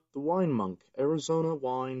The Wine Monk, Arizona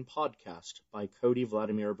Wine Podcast by Cody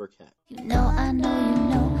Vladimir Burkett. I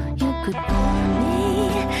know, you could pour me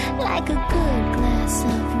like a good glass of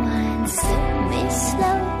wine. Sip me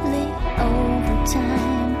slowly over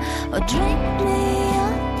time, or drink me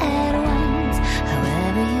all at once.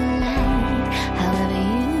 However you like.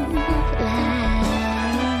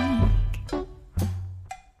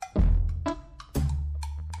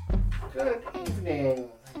 Good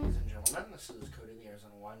evening, ladies and gentlemen. This is Cody the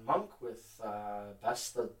Arizona Wine Monk with Bess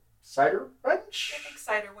the Cider Wench.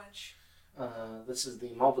 Cider Wench. This is the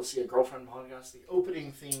Malvasia Girlfriend podcast. The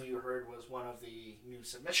opening theme you heard was one of the new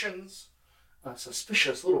submissions, a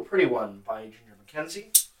suspicious little pretty one by Ginger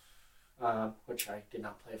Mackenzie, which I did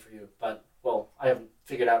not play for you, but, well, I haven't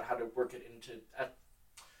figured out how to work it into,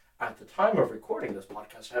 at the time of recording this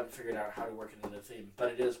podcast, I haven't figured out how to work it into a theme,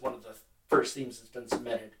 but it is one of the first themes that's been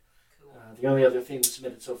submitted. The only other theme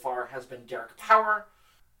submitted so far has been Derek Power,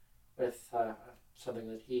 with something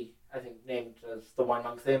that he, I think, named as the Wine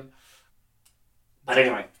Monk theme. But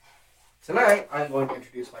anyway, tonight I'm going to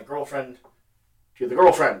introduce my girlfriend to the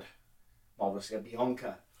girlfriend, Malvasia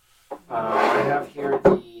Bianca. I have here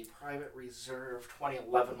the Private Reserve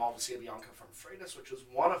 2011 Malvasia Bianca from Freitas, which is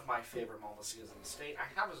one of my favorite Malvasias in the state.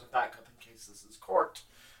 I have as a backup in case this is corked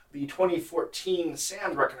the 2014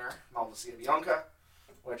 Sand Reckoner Malvasia Bianca,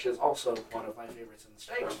 which is also one of my favorites in the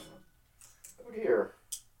state. Over here.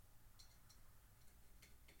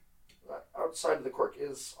 That outside of the cork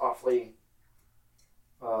is awfully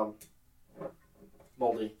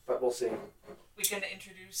moldy, but we'll see. We can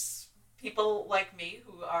introduce people like me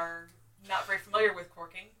who are not very familiar with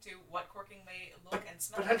corking to what corking may look and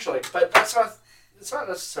smell. Potentially, but it's not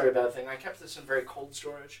necessarily a bad thing. I kept this in very cold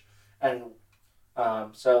storage, and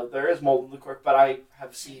so there is mold in the cork, but I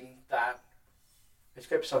have seen that. I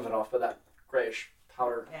scraped some of it off, but that grayish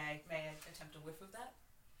powder. May I attempt a whiff of that?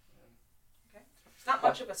 Okay. It's not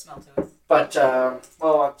much of a smell to it. But,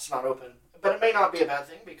 well, it's not open. But it may not be a bad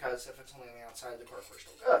thing, because if it's only on the outside of the cork, we're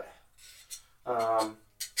still good.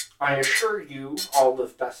 I assure you, all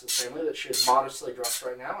of Bess's family, that she is modestly dressed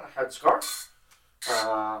right now in a headscarf,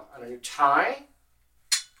 and a new tie.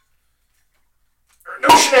 There are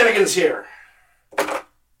no shenanigans here.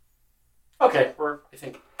 Okay, we're, I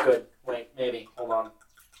think, good. Wait, maybe. Hold on.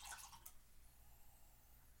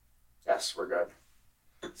 Yes, we're good.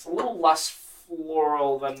 It's a little less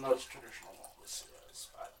floral than most traditional Malvasias,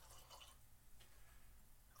 but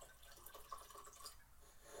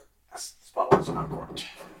yes, this bottle is not corked.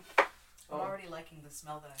 I'm already liking the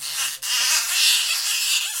smell that I'm getting this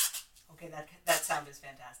thing. Okay, that sound is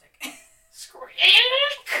fantastic.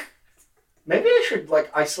 Squeak! Maybe I should,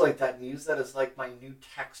 isolate that and use that as, my new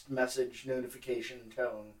text message notification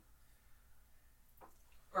tone.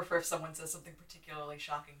 Or for if someone says something particularly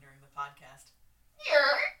shocking during the podcast.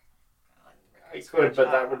 I could, but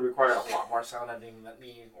that would require a lot more sound editing than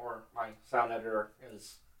me or my sound editor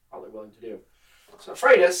is probably willing to do. So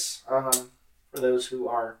Freitas, for those who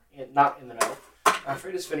are not in the know,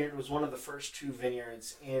 Freitas Vineyard was one of the first two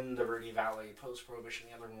vineyards in the Verde Valley post-Prohibition.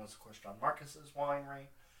 The other one was, of course, John Marcus's winery,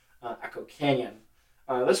 Echo Canyon.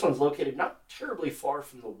 This one's located not terribly far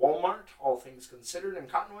from the Walmart, all things considered, in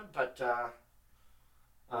Cottonwood, but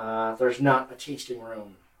there's not a tasting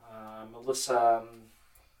room. Melissa,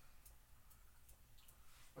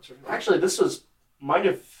 what's her name? Actually, this might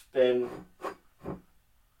have been.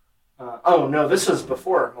 This was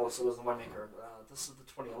before Melissa was the winemaker. This is the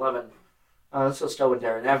 2011. This was still when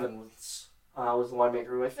Darren Evans was the winemaker,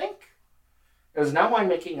 who I think is now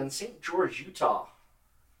winemaking in St. George, Utah,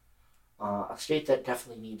 a state that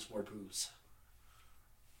definitely needs more booze.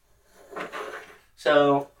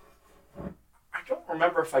 So, I don't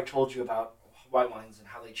remember if I told you about white wines and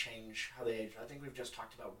how they change, how they age. I think we've just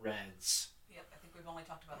talked about reds. Yep, I think we've only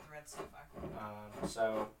talked about the reds so far.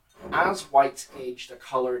 So, as whites age, the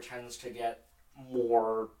color tends to get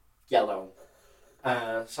more yellow.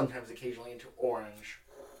 Sometimes occasionally into orange.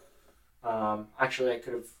 Actually, I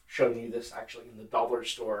could have shown you this actually in the dollar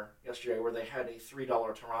store yesterday, where they had a $3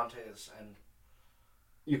 Torrontes, and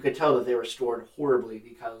you could tell that they were stored horribly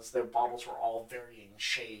because their bottles were all varying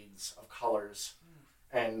shades of colors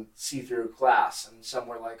and see-through glass, and some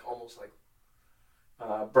were almost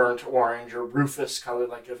burnt orange or rufous color,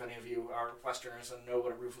 if any of you are Westerners and know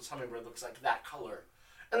what a rufous hummingbird looks like, that color.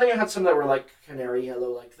 And then you had some that were canary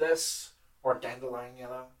yellow like this, or dandelion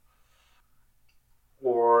yellow,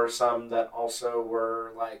 or some that also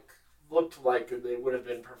were looked like they would have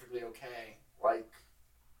been perfectly okay, like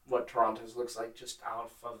what Toronto's looks like just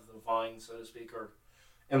out of the vine, so to speak, or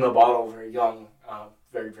in the bottle, very young,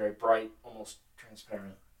 very, very bright, almost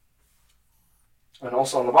transparent. And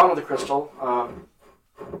also on the bottom of the crystal,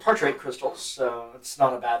 tartrate crystals, so it's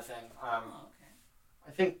not a bad thing. Okay.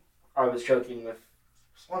 I think I was joking with,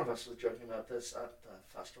 one of us was joking about this at the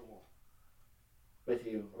festival with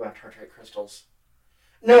you about tartrate crystals.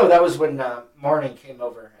 No, that was when Marnie came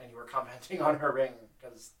over and you were commenting on her ring,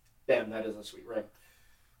 because, damn, that is a sweet ring.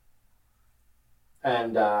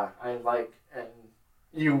 And and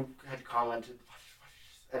you had commented,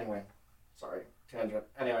 anyway, sorry, tangent.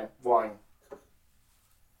 Anyway, wine.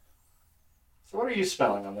 So what are you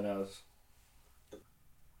smelling on the nose? It's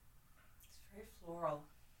very floral.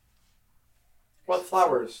 What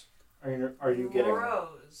flowers are you getting?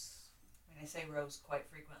 Rose. I mean, I say rose quite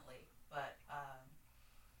frequently, but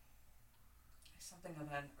something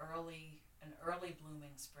of an early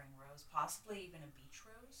blooming spring rose, possibly even a beach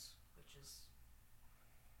rose, which is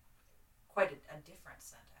quite a different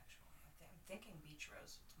scent, actually. I'm thinking beach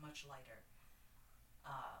rose. It's much lighter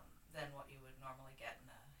than what you would normally get in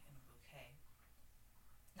a bouquet.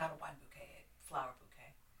 Not a wine bouquet, a flower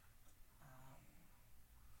bouquet.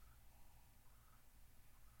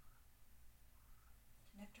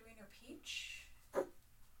 Nectarine or peach? I'm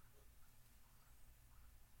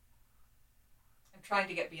trying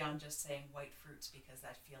to get beyond just saying white fruits because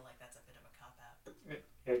I feel like that's a bit of a cop-out.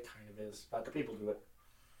 It kind of is, but the people do it.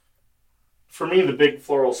 For me, the big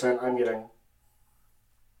floral scent I'm getting,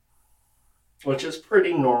 which is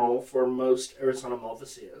pretty normal for most Arizona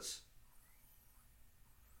Malvasias.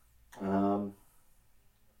 Well,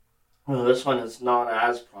 this one is not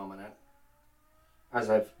as prominent as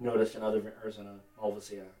I've noticed in other Arizona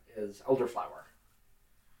Malvasia, is elderflower.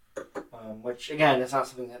 Which, again, is not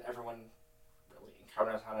something that everyone really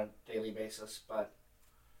encounters on a daily basis, but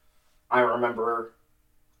I remember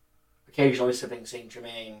occasionally sipping Saint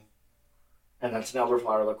Germain, and that's an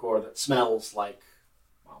elderflower liqueur that smells like,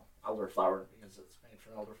 well, elderflower, because it's made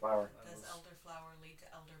from elderflower. Does elderflower lead to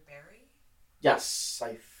elderberry? Yes,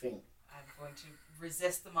 I think. I'm going to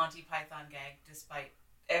resist the Monty Python gag despite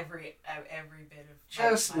every bit of...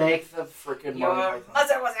 Just make the frickin' Your Monty Python.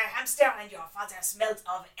 mother was a hamster and your father smelled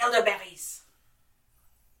of elderberries.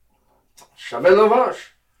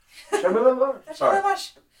 Shabelavage. Shabelavage. Sorry.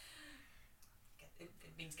 It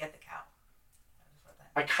means get the cow. That is what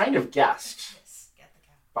that I kind of guessed Yes, get the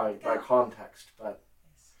cow. by context, but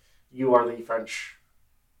Yes. you are the French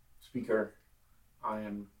speaker. I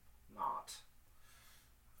am not.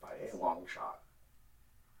 By a long shot.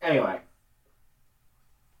 Anyway.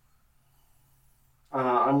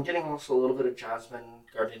 I'm getting also a little bit of jasmine,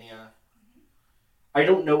 gardenia. I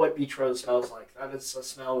don't know what beach rose smells like. That is a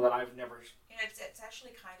smell that I've never... You know, it's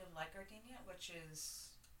actually kind of like gardenia, which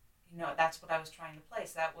is, that's what I was trying to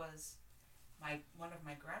place. That was one of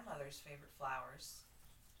my grandmother's favorite flowers.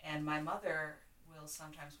 And my mother will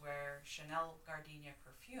sometimes wear Chanel gardenia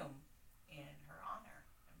perfume in her honor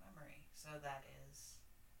and memory. So there's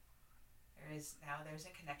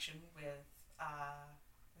a connection with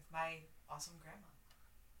my awesome grandma.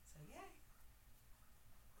 So yay.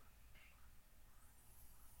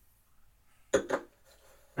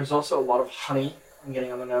 There's also a lot of honey I'm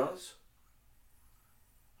getting on the nose,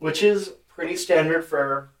 which is pretty standard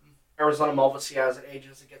for Arizona Malvasia as it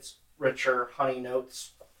ages. It gets richer honey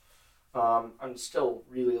notes. I'm still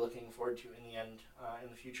really looking forward to, in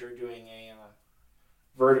the future, doing a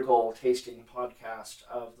vertical tasting podcast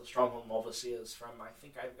of the Stronghold Malvasias from, I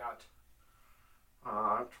think I've got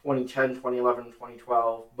 2010, 2011,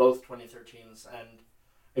 2012, both 2013s, and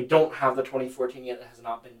I don't have the 2014 yet. It has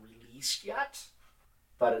not been released yet,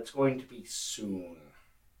 but it's going to be soon.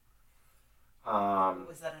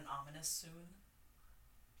 Was that an ominous soon?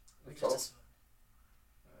 Or just a soon?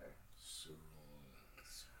 Soon.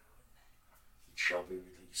 It shall be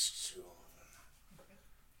released soon.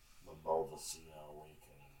 The Malvasia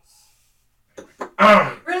awakens.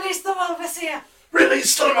 Release the Malvasia!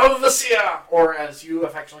 Release the Malvasia! Or as you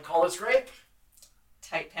affectionately call this grape,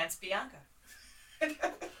 Tightpants Bianca.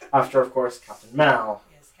 after, of course, Captain Mal.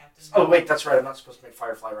 Yes, Captain Oh, Mal. wait, that's right. I'm not supposed to make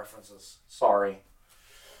Firefly references. Sorry.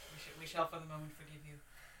 We shall for the moment forgive you.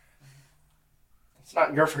 It's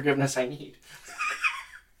not your forgiveness I need.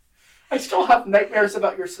 I still have nightmares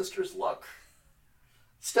about your sister's look.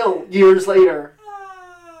 Still, years later.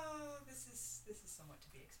 Oh, this is somewhat to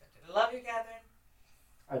be expected. I love you, Catherine.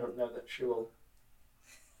 I don't know that she will.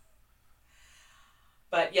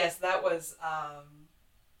 But yes, that was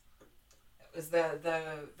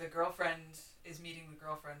the girlfriend is meeting the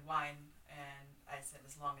girlfriend wine, and I said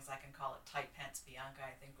as long as I can call it Tightpants Bianca,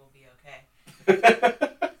 I think we'll be okay.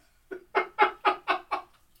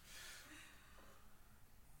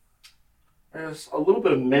 There's a little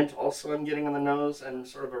bit of mint also I'm getting on the nose, and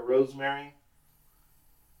sort of a rosemary.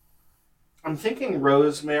 I'm thinking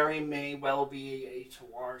rosemary may well be a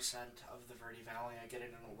of the Verde Valley. I get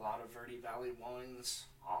it in a lot of Verde Valley wines.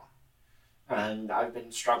 And I've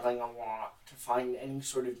been struggling a lot to find any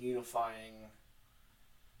sort of unifying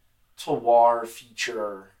terroir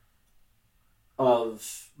feature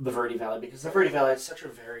of the Verde Valley, because the Verde Valley has such a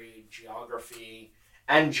varied geography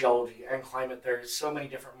and geology and climate. There's so many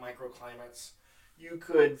different microclimates. You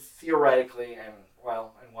could theoretically, and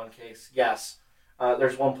well, in one case, yes,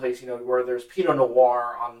 there's one place, where there's Pinot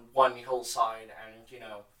Noir on one hillside and,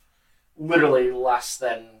 literally less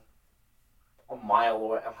than a mile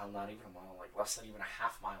away, well, not even a mile, like less than even a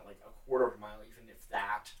half mile, like a quarter of a mile, even if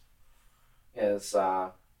that, is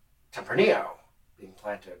Tempranillo being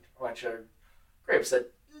planted, which are grapes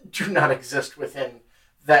that do not exist within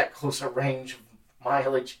that close a range of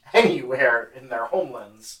mileage anywhere in their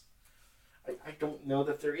homelands. I don't know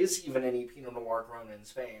that there is even any Pinot Noir grown in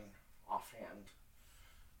Spain offhand.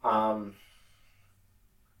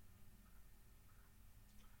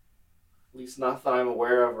 At least not that I'm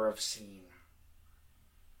aware of or have seen.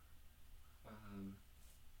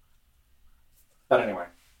 But anyway.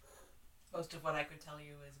 Most of what I could tell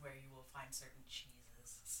you is where you will find certain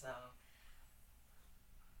cheeses, so...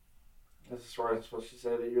 Is this where I'm supposed to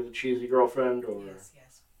say that you're the cheesy girlfriend, or...? Yes,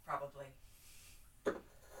 probably.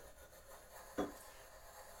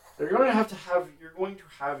 So you're going to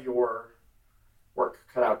have your work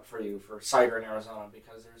cut out for you for cider in Arizona,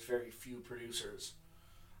 because there's very few producers.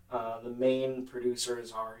 The main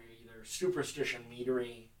producers are either Superstition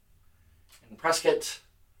Meadery in Prescott,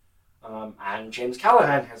 and James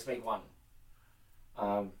Callahan has made one,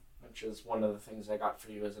 which is one of the things I got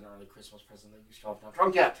for you as an early Christmas present that you still have not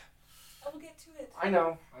drunk yet. I will get to it. I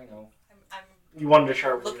know. I'm You wanted to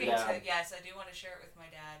share it with your dad. Yes, I do want to share it with my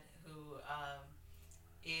dad,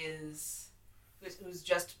 who's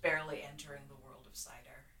just barely entering the world of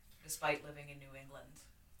cider, despite living in New England.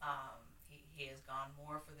 He has gone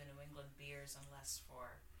more for the New England beers and less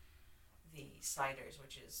for the ciders,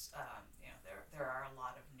 which is, there are a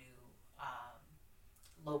lot of new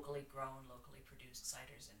locally grown, locally produced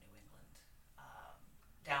ciders in New England.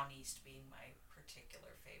 Down east being my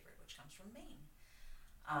particular favorite, which comes from Maine.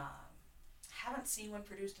 Haven't seen one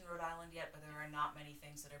produced in Rhode Island yet, but there are not many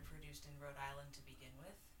things that are produced in Rhode Island to begin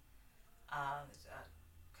with. There's a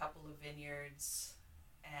couple of vineyards,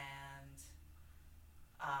 and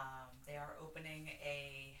they are opening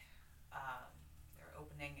a I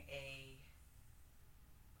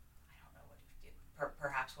don't know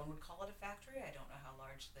perhaps one would call it a factory. I don't know how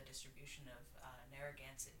large the distribution of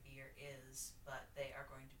Narragansett beer is, but they are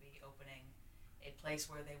going to be opening a place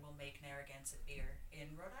where they will make Narragansett beer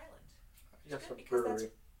in Rhode Island. Yes, a because brewery. that's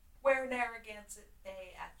where Narragansett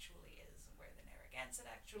Bay actually is, and where the Narragansett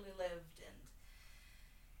actually lived, and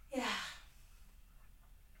yeah.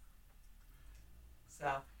 So,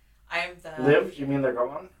 I am the... Lived? You mean they're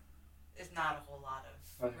gone? There's not a whole lot of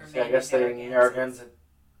I guess they Narragansett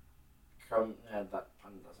come... that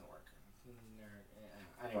pun doesn't work.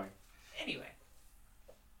 Anyway.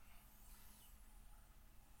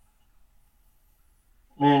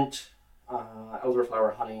 Mint,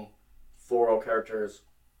 elderflower, honey, floral characters,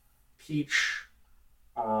 peach,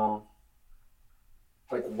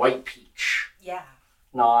 like white peach. Yeah.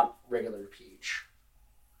 Not regular peach.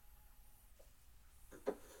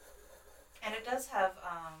 And it does have,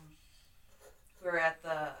 we were at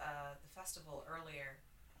the festival earlier,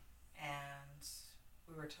 and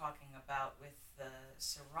we were talking about with the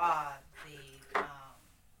Syrah,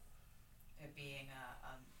 it being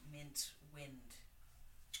a mint wind.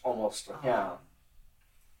 Almost, yeah.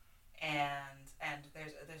 And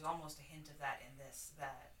there's almost a hint of that in this,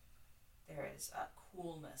 that there is a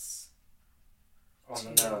coolness on the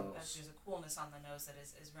nose. There's a coolness on the nose that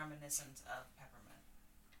is reminiscent of peppermint.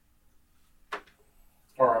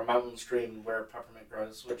 Or a mountain stream where peppermint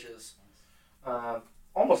grows, which is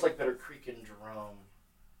almost like Bitter Creek in Jerome.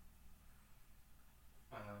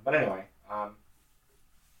 But anyway, I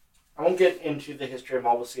won't get into the history of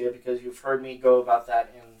Malvasia because you've heard me go about that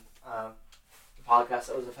in the podcast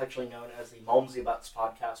that was affectionately known as the Malmsey Butts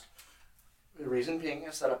podcast. The reason being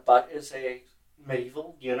is that a butt is a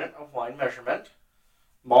medieval unit of wine measurement.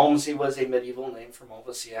 Malmsey was a medieval name for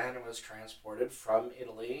Malvasia, and it was transported from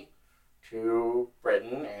Italy to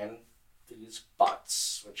Britain in these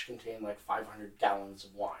butts, which contain like 500 gallons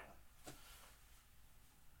of wine.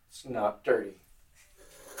 It's not dirty.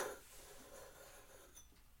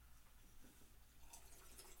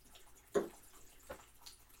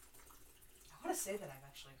 I want to say that I've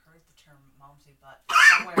actually heard the term Malmsey butt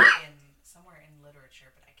somewhere in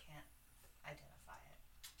literature, but I can't identify it.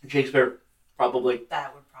 Shakespeare, probably.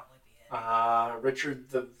 That would probably be it.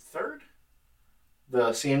 Richard III?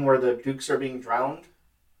 The scene where the dukes are being drowned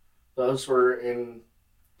Those were in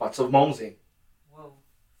Butts of Malmsey. Whoa.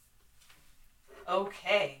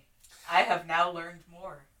 Okay. I have now learned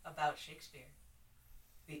more about Shakespeare.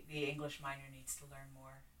 The English minor needs to learn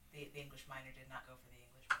more. The English minor did not go for the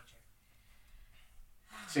English major.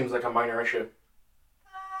 Seems like a minor issue.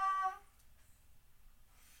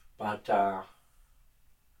 But,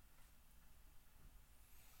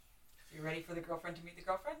 You ready for the girlfriend to meet the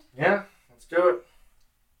girlfriend? yeah, let's do it.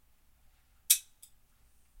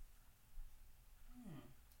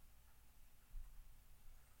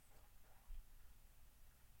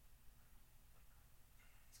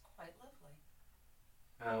 It's quite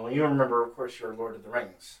lovely. Well, you remember, of course, your Lord of the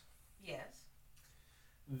Rings. Yes.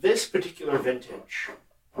 This particular vintage,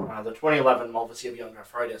 the 2011 Malvasia Bianca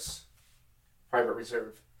Freitas Private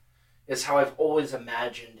Reserve, is how I've always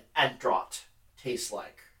imagined Antdrot tastes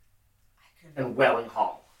like in Welling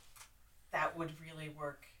Hall. That would really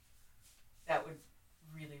work. That would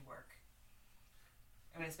really work.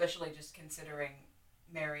 I mean, especially just considering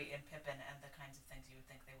Merry and Pippin and the kinds of things you would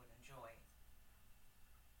think they would enjoy.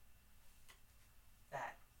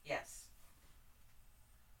 That, yes.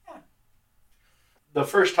 Yeah. The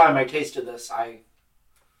first time I tasted this,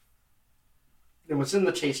 it was in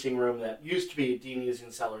the tasting room that used to be Dean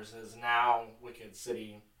Using Cellars, is now Wicked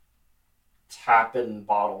City Tap and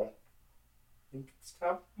Bottle. I think it's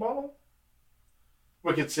Tap Bottle?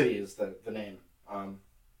 Wicked City is the name.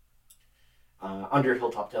 Under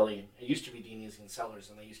Hilltop Deli. It used to be Dean Using Cellars,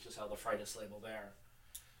 and they used to sell the Freitas label there.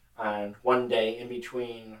 And one day, in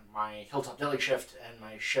between my Hilltop Deli shift and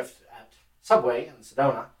my shift at Subway in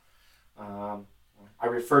Sedona, I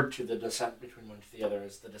referred to the descent between one to the other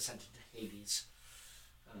as the descent into Hades.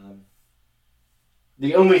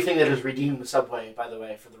 The only thing that has redeemed the Subway, by the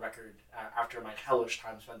way, for the record, after my hellish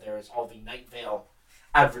time spent there, is all the Night Vale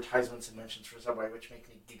advertisements and mentions for Subway, which make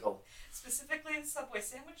me giggle. Specifically the Subway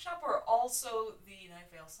sandwich shop, or also the Night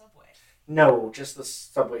Vale Subway? No, just the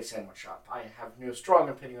Subway sandwich shop. I have no strong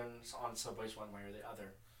opinions on Subways one way or the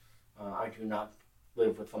other. I do not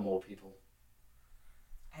live with the mole people.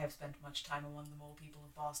 I have spent much time among the mole people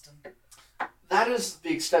of Boston. That is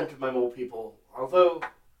the extent of my mole people, although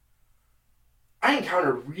I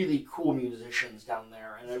encountered really cool musicians down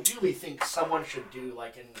there, and I really think someone should do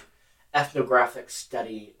like an ethnographic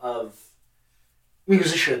study of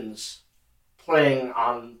musicians playing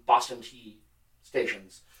on Boston T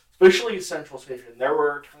stations, especially Central Station. There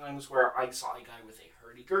were times where I saw a guy with a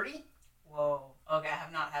hurdy-gurdy. Whoa. Okay, I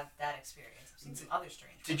have not had that experience. I've seen some other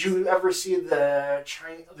strange ones. Did you ever see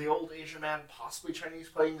the old Asian man, possibly Chinese,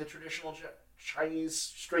 playing the traditional Chinese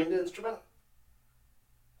stringed instrument?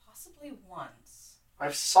 Possibly once.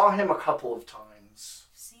 I saw him a couple of times.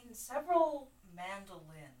 I've seen several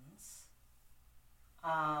mandolins.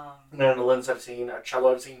 Mandolins I've seen, a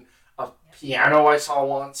cello I've seen, a piano I saw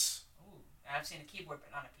once. Ooh, I've seen a keyboard,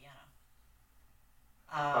 but not a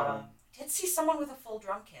piano. Did see someone with a full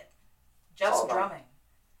drum kit. Just drumming.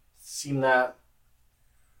 Seen that.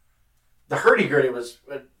 The hurdy-gurdy was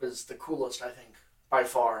the coolest, I think, by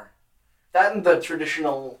far. That and the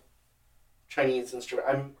traditional Chinese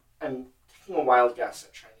instrument. I'm taking a wild guess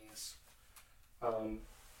at Chinese.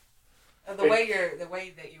 The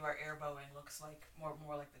way that you are airbowing looks like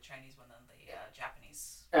more like the Chinese one than the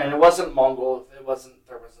Japanese. And it wasn't Mongol.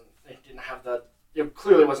 It didn't have the. It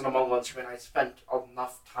clearly wasn't a Mongol instrument. I spent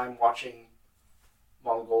enough time watching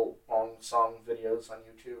Mongol long song videos on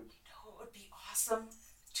YouTube. You know what would be awesome?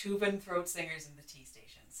 Tuban throat singers in the tea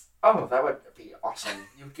stations. Oh, that would be awesome.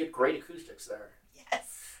 You would get great acoustics there.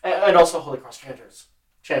 Yes. And also Holy Cross chanters.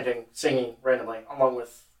 Chanting, singing randomly, along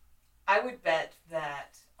with... I would bet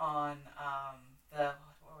that on what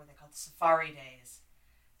were they called? The Safari Days,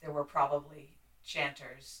 there were probably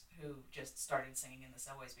chanters who just started singing in the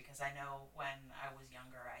subways, because I know when I was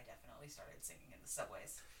younger, I definitely started singing in the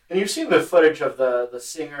subways. And you've seen the footage of the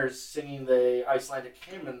singers singing the Icelandic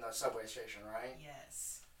hymn in the subway station, right?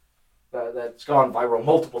 Yes. That's gone viral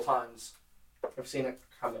multiple times. I've seen it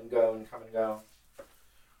come and go and come and go.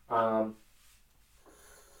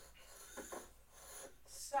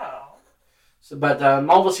 But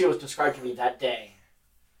Malvasia was described to me that day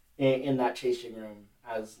in that tasting room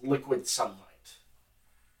as liquid sunlight,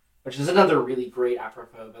 which is another really great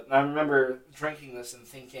apropos. But I remember drinking this and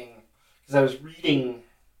thinking, because I was reading...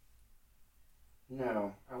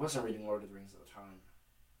 No, I wasn't reading Lord of the Rings at the time.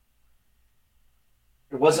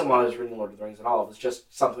 It wasn't while I was reading Lord of the Rings at all. It was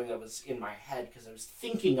just something that was in my head because I was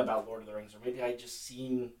thinking about Lord of the Rings, or maybe I just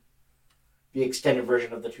seen the extended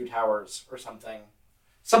version of The Two Towers or something.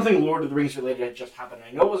 Something Lord of the Rings related had just happened.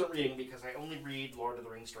 I know I wasn't reading because I only read Lord of the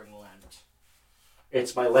Rings during Lent.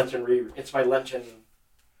 It's my Lenten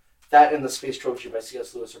That and the Space Trilogy by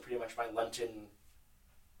C.S. Lewis are pretty much my Lenten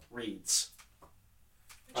reads.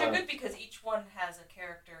 Which are good because each one has a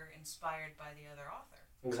character inspired by the other author.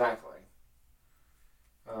 Exactly.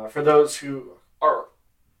 For those who are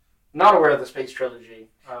not aware of the Space Trilogy,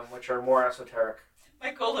 which are more esoteric.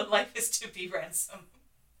 My goal in life is to be Ransom.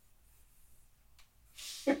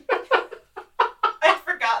 I'd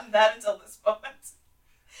forgotten that until this moment.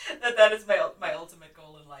 That is my ultimate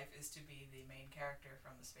goal in life, is to be the main character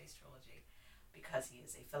from the Space Trilogy, because he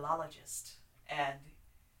is a philologist, and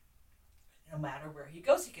no matter where he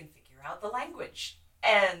goes, he can figure out the language.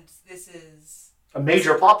 And this is a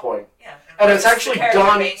major plot point. Yeah, and it's actually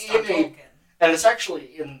done and it's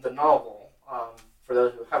actually in the novel. For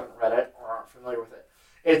those who haven't read it or aren't familiar with it,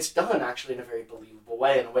 it's done actually in a very believable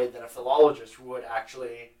way, in a way that a philologist would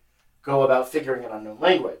actually go about figuring an unknown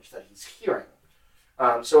language that he's hearing.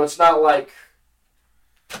 So it's not like,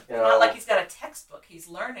 not like he's got a textbook. He's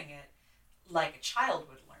learning it like a child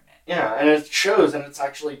would learn it. Yeah, and it shows, and it's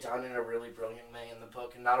actually done in a really brilliant way in the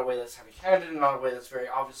book, and not a way that's heavy-handed, and not a way that's very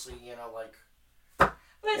obviously,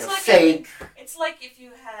 fake. It's like if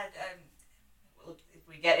you had, if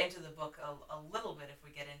we get into the book a little bit, if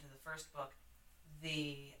we get into the first book,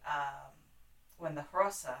 when the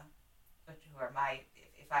Hrossa, who are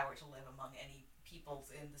if I were to live among any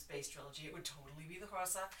peoples in the Space Trilogy, it would totally be the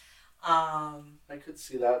Hrossa. I could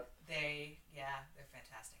see that. They're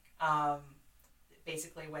fantastic.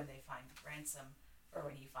 Basically, when they find Ransom, or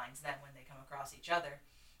when he finds them, when they come across each other,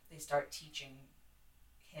 they start teaching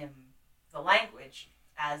him the language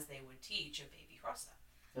as they would teach a baby Hrossa.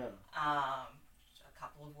 Yeah. A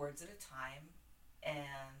couple of words at a time,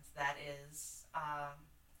 and that is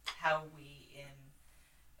how we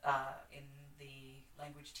in the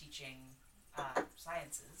language teaching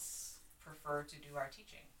sciences prefer to do our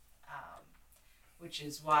teaching, which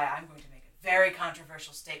is why I'm going to make a very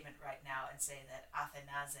controversial statement right now and say that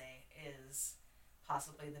Athanase is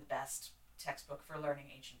possibly the best textbook for learning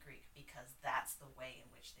ancient Greek, because that's the way in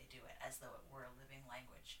which they do it, as though it were a living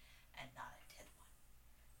language and not a dead one.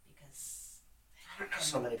 Because there's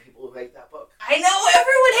so many people who hate that book. I know,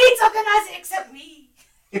 everyone hates Athanase except me.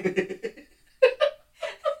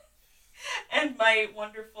 And my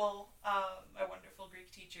wonderful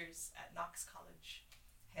Greek teachers at Knox College.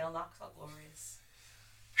 Hail Knox, all glorious.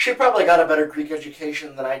 She probably got a better Greek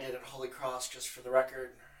education than I did at Holy Cross, just for the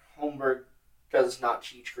record. Holmberg does not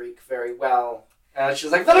teach Greek very well. And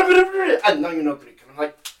she's like, I know you know Greek. And I'm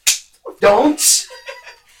like, don't!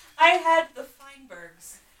 I had the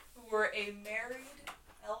Feinbergs, who were a married,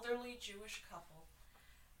 elderly Jewish couple.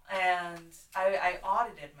 And I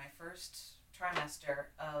audited my first trimester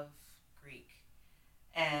of Greek.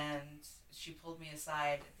 And she pulled me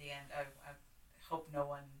aside at the end. I hope no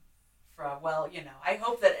one I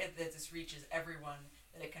hope that this reaches everyone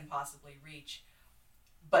that it can possibly reach,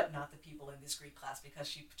 but not the people in this Greek class, because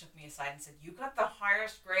she took me aside and said, you got the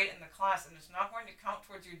highest grade in the class, and it's not going to count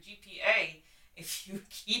towards your GPA if you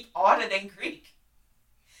keep auditing Greek.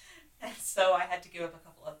 And so I had to give up a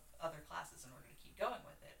couple of other classes in order to keep going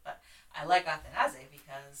with it. But I like Athanase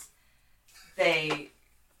because they...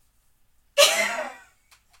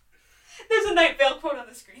 There's a Night Vale quote on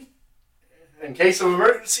the screen. In case of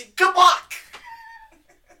emergency, good luck!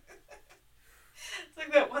 It's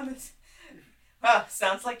like that one that's...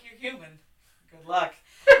 sounds like you're human. Good luck.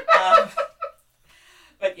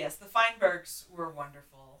 But yes, the Feinbergs were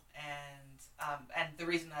wonderful, and the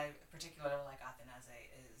reason I particularly like Athanase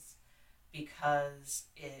is because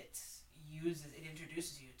it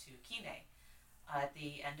introduces you to Kine. At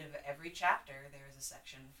the end of every chapter, there is a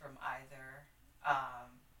section from either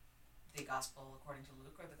the Gospel according to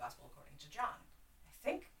Luke or the Gospel according to John. I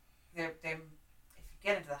think they if you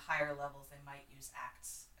get into the higher levels, they might use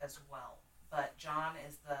Acts as well. But John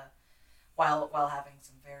is while having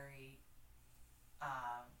some very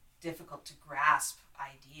difficult to grasp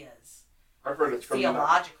ideas. I've heard it's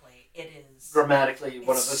theologically, it is grammatically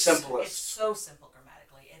one of the simplest. It's so simple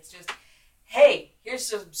grammatically. It's just, hey, here's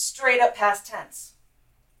some straight up past tense,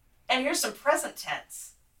 and here's some present tense.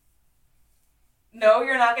 No,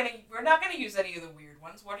 we're not gonna use any of the weird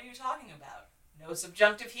ones. What are you talking about? No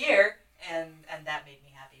subjunctive here, and that made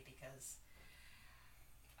me happy because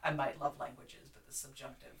I might love languages, but the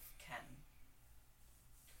subjunctive can.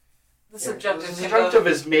 The subjunctive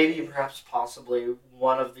is maybe, perhaps, possibly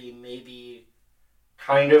one of the maybe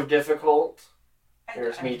kind of difficult.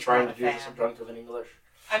 There's me trying to do the subjunctive in English.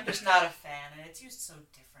 I'm just not a fan, and it's used so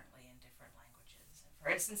differently in different languages. For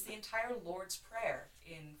instance, the entire Lord's Prayer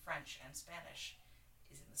in French and Spanish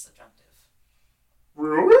is in the subjunctive.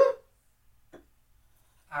 Really?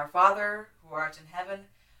 Our Father, who art in heaven,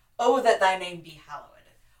 oh, that thy name be hallowed.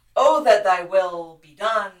 oh, that thy will be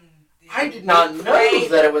done. I did not know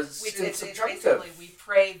that it was it's subjunctive. basically, we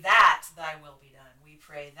pray that thy will be done. We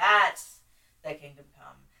pray that thy kingdom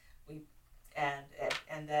come.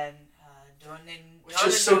 And then which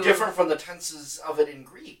is so different from the tenses of it in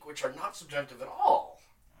Greek, which are not subjunctive at all.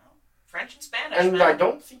 Well, French and Spanish. And man. I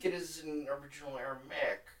don't think it is in original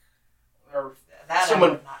Aramaic. Or that someone,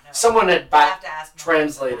 I would not know. Someone had I'll have to ask Mel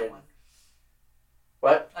translated. Gibson that one.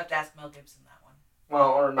 What? I'll have to ask Mel Gibson that one. Well,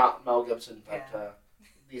 or not Mel Gibson, but Yeah.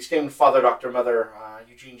 The esteemed Father Dr. Mother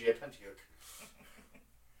Eugene J. Penteuk.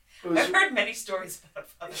 I've heard many stories about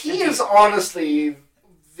Father He Penteuk. is honestly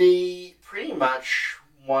pretty much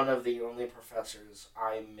one of the only professors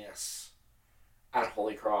I miss at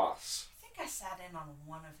Holy Cross. I think I sat in on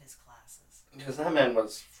one of his classes. Because that man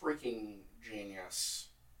was freaking genius.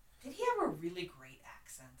 Did he have a really great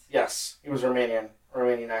accent? Yes, he was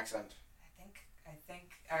Romanian accent. I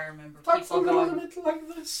think I remember Talks a people little going. bit like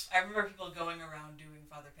this. I remember people going around doing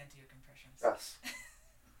Father Penteuk impressions. Yes.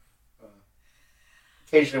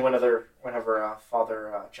 Occasionally, whenever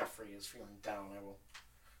Father Jeffrey is feeling down, I will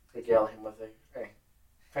regale him with a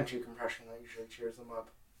Penteuk impression that usually cheers them up.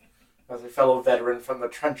 As a fellow veteran from the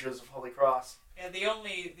trenches of Holy Cross. Yeah, the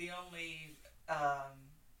only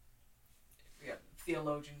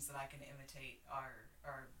theologians that I can imitate are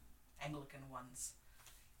Anglican ones,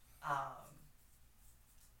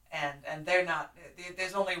 and they're not.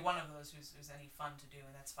 There's only one of those who's any fun to do,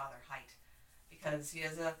 and that's Father Height, because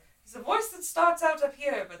he's a voice that starts out up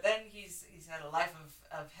here, but then he's had a life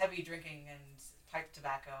of heavy drinking and pipe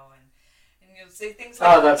tobacco, and you'll say things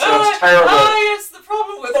like, "Oh, that sounds terrible." Yes, the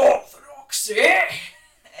problem with orthodoxy,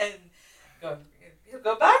 and he'll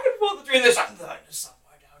go back and forth between this and that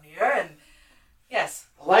somewhere down here, and yes.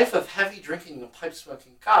 A life of heavy drinking and pipe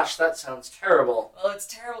smoking. Gosh, that sounds terrible. Well, it's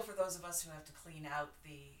terrible for those of us who have to clean out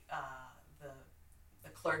the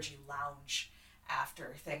clergy lounge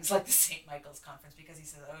after things like the St. Michael's conference, because he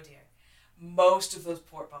says, "Oh dear, most of those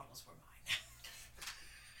port bottles were mine."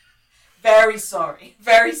 Very sorry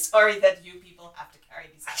that you people have to carry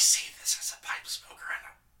these. I see this as a pipe smoker, and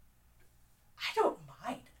I don't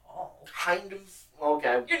mind at all. kind of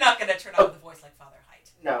okay. You're not going to turn out with a voice like Father Height.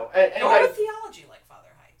 No, Nor with theology like Father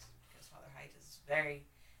Height, because Father Height is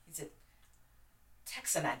he's a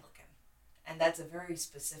Texan Anglican, and that's a very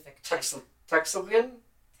specific type. Texan?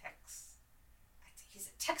 He's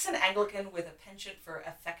a Texan Anglican with a penchant for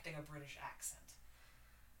affecting a British accent.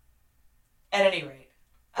 At any rate.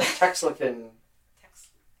 Texlican.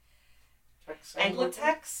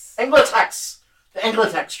 Anglotex? Anglotex! The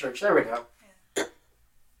Anglotex Church, there we go. Yeah.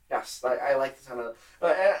 Yes, I like the sound of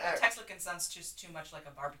Texlican sounds just too much like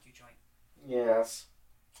a barbecue joint. Yes.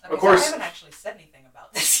 Okay, Of course. So I haven't actually said anything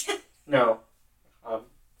about this yet. No.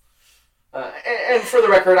 And for the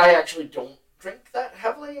record, I actually don't drink that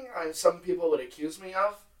heavily. Some people would accuse me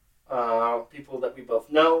of. People that we both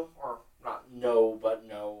know, or not know, but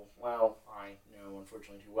know. Well, I know,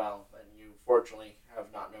 unfortunately, too well. And you, fortunately,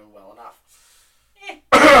 have not known well enough.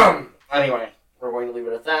 Anyway, we're going to leave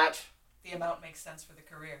it at that. The amount makes sense for the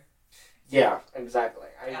career. Yeah, exactly.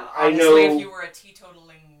 I Honestly, know. if you were a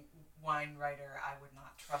teetotaling wine writer, I would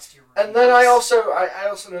not trust your reviews. And then I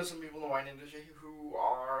also know some people in the wine industry who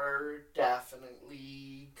are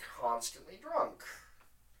definitely constantly drunk.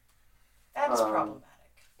 That's problematic.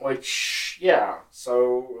 Which, yeah,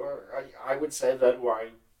 so I would say that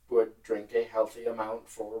I would drink a healthy amount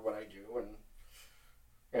for what I do, and,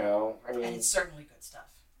 you know, I mean... And it's certainly good stuff.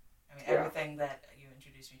 I mean, everything that you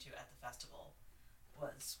introduced me to at the festival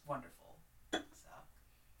was wonderful.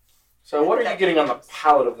 So what are you getting on the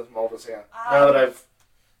palate of this Malvasia, now that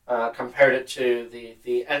I've compared it to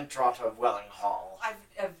the Entrot of Welling Hall?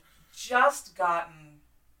 I've just gotten,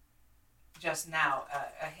 just now,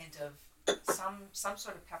 a hint of some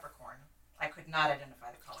sort of peppercorn. I could not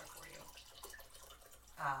identify the color for you.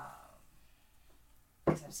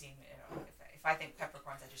 Because I've seen, you know, if I think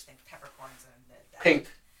peppercorns, I just think peppercorns and Pink.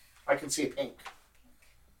 I can see pink.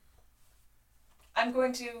 I'm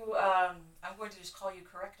going to just call you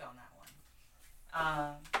correct on that one.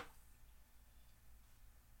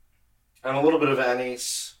 And a little bit of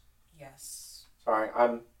anise. Yes. Sorry,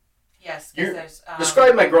 I'm... Yes, because there's...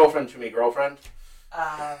 describe my girlfriend to me, girlfriend.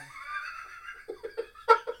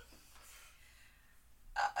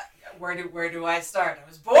 Where do I start? I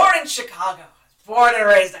was born in Chicago. I was born and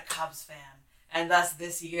raised a Cubs fan. And thus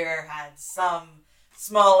this year had some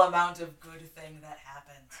small amount of good thing that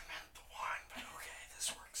happened. I meant the wine, but okay,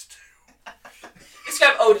 this works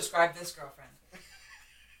too. Describe this girlfriend.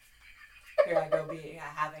 Here I go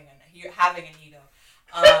having an ego.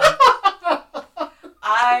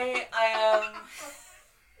 I am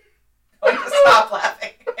going to stop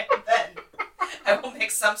laughing. I will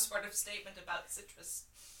make some sort of statement about citrus.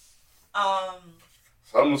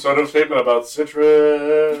 Some sort of statement about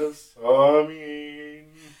citrus. I mean...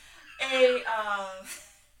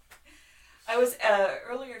 I was,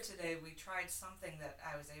 earlier today, we tried something that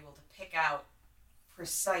I was able to pick out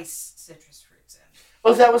precise citrus fruits in.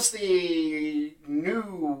 Well, that was the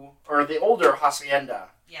the older hacienda.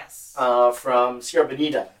 Yes. From Sierra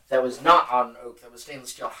Bonita. That was not on oak. That was stainless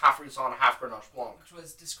steel, half Riesling, half Grenache Blanc. Which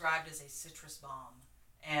was described as a citrus bomb.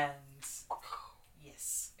 And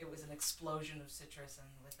yes, it was an explosion of citrus. And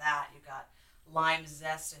with that, you got lime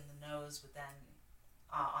zest in the nose, but then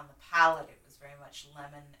on the palate, it was very much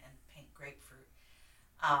lemon and pink grapefruit.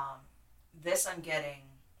 This I'm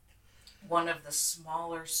getting one of the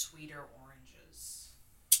smaller, sweeter oranges.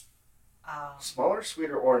 Smaller,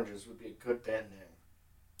 sweeter oranges would be a good band name.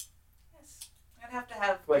 Yes, I'd have to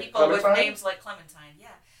have like people Clementine? with names like Clementine.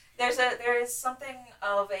 Yeah, there is something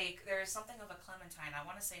of a Clementine. I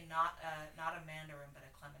want to say not a mandarin, but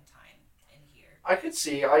a Clementine in here. I could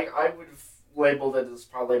see. I would have labeled it as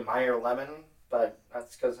probably Meyer lemon, but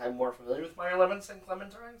that's because I'm more familiar with Meyer lemons than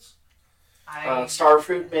clementines.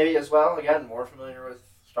 Starfruit maybe as well. Again, more familiar with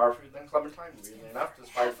starfruit than clementine. Weirdly enough,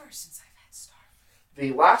 despite ever since I've had starfruit.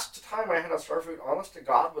 The last time I had a starfruit, honest to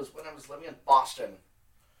God, was when I was living in Boston.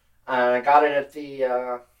 And I got it at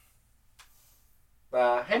the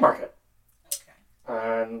Haymarket. Okay.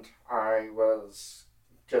 And I was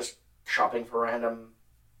just shopping for random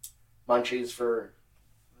munchies for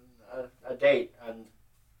a date. And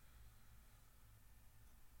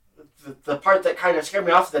the part that kind of scared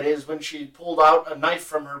me off of that is when she pulled out a knife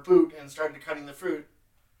from her boot and started cutting the fruit.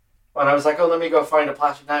 And I was like, oh, let me go find a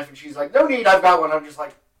plastic knife. And she's like, no need, I've got one. I'm just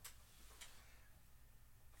like...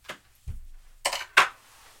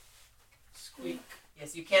 Squeak.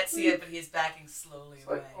 Yes, you can't see it, but he's backing slowly It's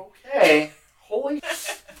away. like, okay. Holy...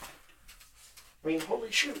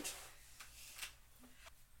 holy shoot.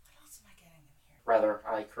 What else am I getting in here? Rather,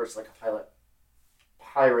 I curse like a pilot.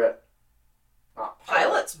 Pirate. Not pilot.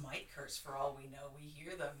 Pilots might curse for all we know. We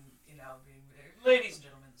hear them, being, ladies and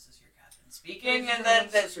gentlemen, this is your captain speaking, and then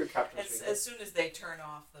This is your captain speaking. as soon as they turn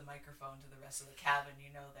off the microphone to the rest of the cabin,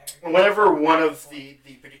 they're... Whenever one of the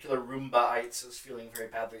particular Roombaites is feeling very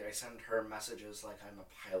badly, I send her messages like I'm a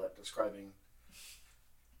pilot describing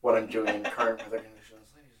what I'm doing in current weather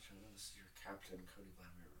conditions. Ladies and gentlemen, this is your captain, Cody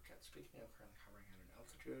Vladimir Burkett speaking. I'm currently hovering at an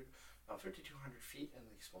altitude about 5,200 feet in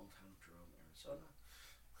the small town of Jerome, Arizona.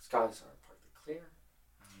 The skies are partly clear,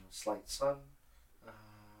 slight sun.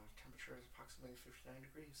 Temperature is approximately 59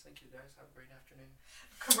 degrees. Thank you guys. Have a great afternoon.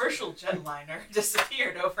 Commercial jetliner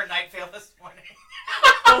disappeared over Night Vale this morning,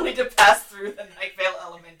 only to pass through the Night Vale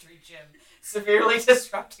Elementary gym, severely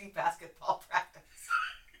disrupting basketball practice.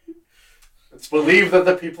 It's believed that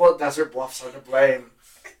the people at Desert Bluffs are to blame.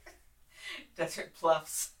 Desert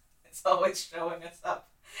Bluffs is always showing us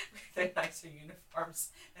up with their nicer uniforms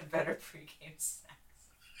and better pregame snacks.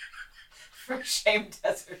 For shame,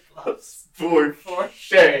 Desert Bluffs. For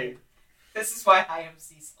shame. This is why I am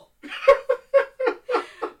Cecil.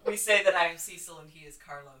 We say that I am Cecil and he is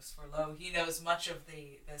Carlos, for lo, he knows much of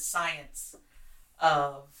the science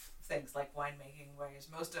of things like winemaking, whereas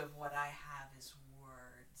most of what I have is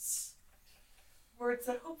words. Words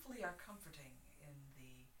that hopefully are comforting in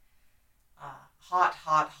the hot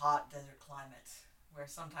desert climate, where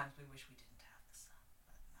sometimes we wish we didn't have the sun.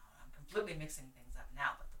 But no, I'm completely mixing things up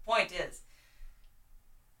now, but the point is,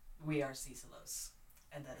 we are Cecilos,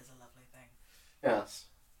 and that is a lovely thing. Yes.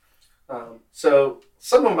 So,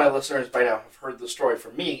 some of my listeners by now have heard the story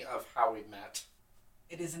from me of how we met.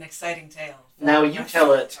 It is an exciting tale. Now you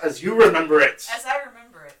tell it as you remember it. As I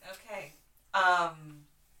remember it, okay.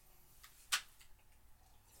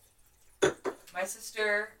 My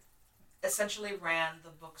sister essentially ran the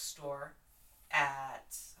bookstore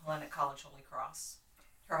at Hellenic College Holy Cross.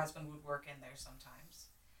 Her husband would work in there sometimes.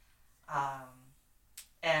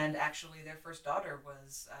 And actually their first daughter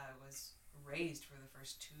was raised for the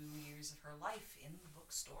first 2 years of her life in the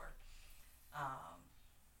bookstore.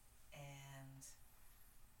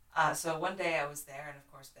 So one day I was there, and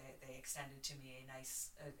of course they extended to me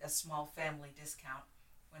a small family discount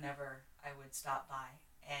whenever I would stop by.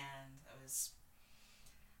 And I was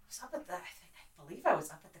up at I believe I was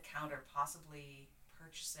up at the counter, possibly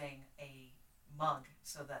purchasing a mug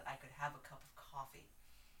so that I could have a cup of coffee.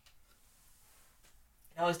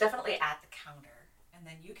 And I was definitely at the counter, and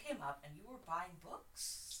then you came up and you were buying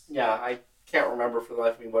books. Yeah, I can't remember for the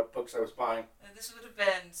life of me what books I was buying. This would have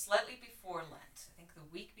been slightly before Lent. I think the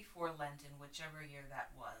week before Lent, in whichever year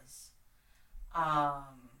that was.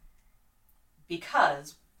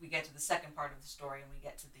 Because we get to the second part of the story and we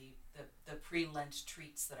get to the pre-Lent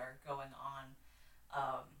treats that are going on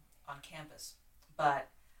on campus. But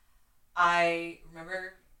I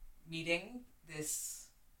remember meeting this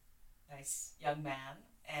nice young man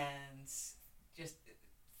and just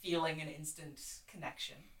feeling an instant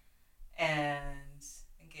connection and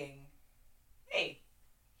thinking, hey,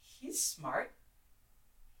 he's smart,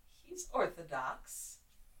 he's Orthodox,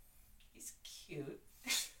 he's cute.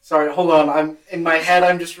 Sorry, hold on. I'm in my head.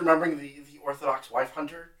 I'm just remembering the Orthodox wife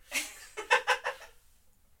hunter.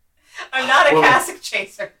 I'm not a cassock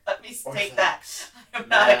chaser. Let me state that. I'm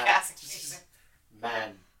not a cassock chaser.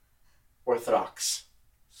 Man. Orthodox.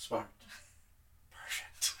 Smart.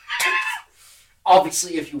 Perfect.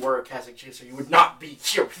 Obviously, if you were a cassock chaser, you would not be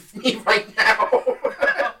here with me right now.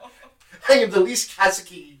 I am the least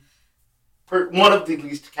cassocky, one of the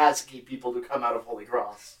least cassocky people to come out of Holy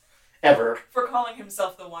Cross. Ever. For calling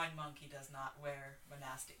himself the wine monk, he does not wear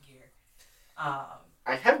monastic gear.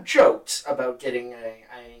 I have joked about getting a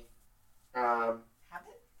habit?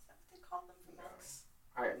 Is that what they call them for monks?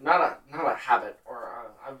 Not a habit,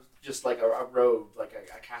 or just like a robe, like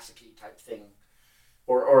a cassocky type thing,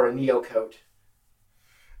 or a neocoat,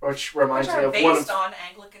 which reminds me of based on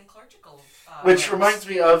Anglican clerical. Which reminds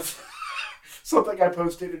me of something I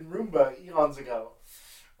posted in Roomba eons ago.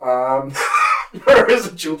 There was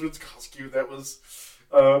a children's costume that was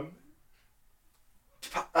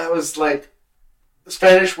like the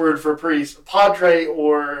Spanish word for priest, padre,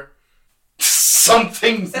 or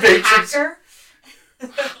something. Is that a hacker?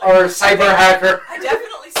 Or cyber hacker. I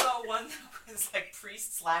definitely saw one that was like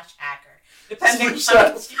priest/hacker, depending on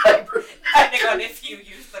if you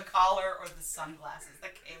use the collar or the sunglasses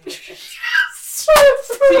that came with it. So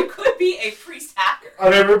you could be a priest hacker.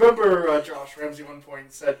 I remember Josh Ramsey one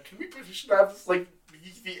point said, "Can we petition to have this like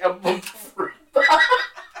the emblem for?"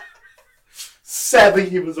 Sadly,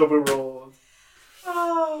 he was overruled.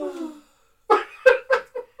 Oh.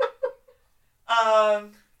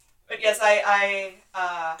 But yes, I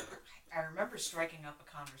remember striking up a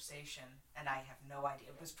conversation, and I have no idea.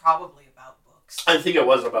 It was probably about books. I think it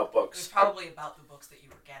was about books. It was probably about the books that you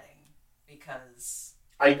were getting, because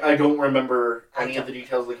I don't remember any of the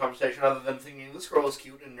details of the conversation other than thinking this girl is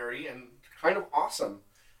cute and nerdy and kind of awesome.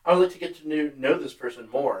 I would like to get to know this person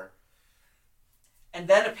more. And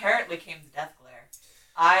then apparently came the death glare.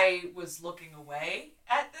 I was looking away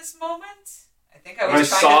at this moment. I think I was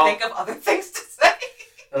trying to think of other things to say.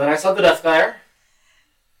 And then I saw the death glare.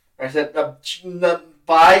 I said,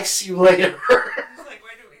 bye, see you later. I was like,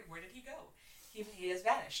 where did he go? He has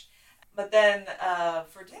vanished. But then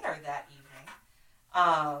for dinner that evening,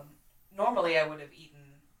 normally I would have eaten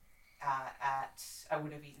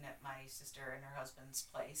at my sister and her husband's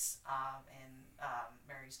place in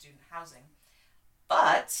Mary's student housing.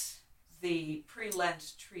 But the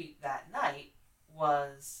pre-Lent treat that night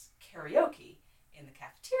was karaoke in the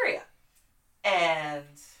cafeteria. And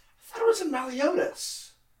I thought it was in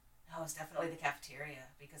Meliodas. No, it's definitely the cafeteria,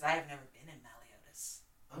 because I have never been in Meliodas.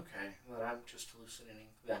 Okay, well, I'm just hallucinating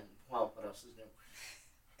then. Well, what else is new?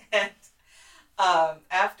 And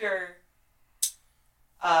after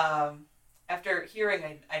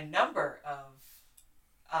hearing a number of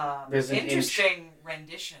interesting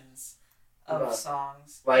renditions of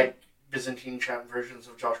songs, like Byzantine chant versions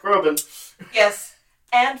of Josh Groban. Yes,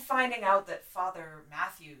 and finding out that Father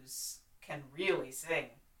Matthews can really sing.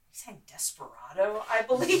 He sang Desperado, I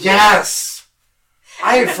believe. Yes!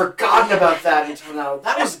 I had forgotten about that until now.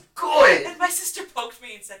 That was good! And my sister poked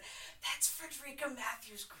me and said, "That's Frederica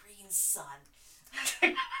Matthews Green's son."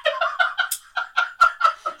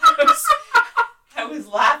 I was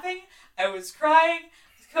laughing, I was crying,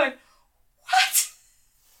 I was going, what?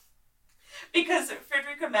 Because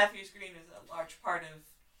Frederica Matthews Green is a large part of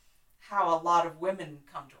how a lot of women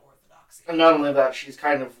come to Orthodoxy. And not only that, she's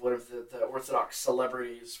kind of one of the Orthodox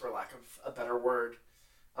celebrities, for lack of a better word,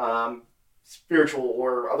 spiritual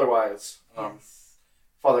or otherwise. Yes.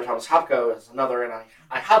 Father Thomas Hopko is another, and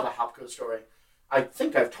I have a Hopko story. I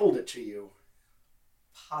think I've told it to you.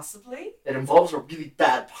 Possibly? It involves a really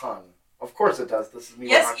bad pun. Of course it does. This is me.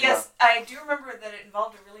 Yes, I do remember that it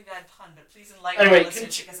involved a really bad pun, but please enlighten my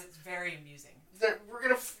listeners because it's very amusing.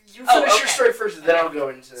 You finish your story first, and then I'll go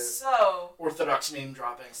into Orthodox name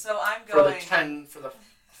dropping. So I'm going for the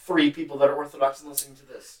 3 people that are Orthodox and listening to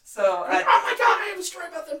this. So oh my God, I have a story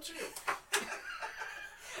about them too.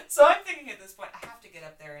 So I'm thinking at this point, I have to get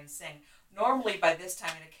up there and sing. Normally by this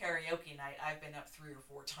time in a karaoke night, I've been up 3 or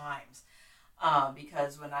 4 times.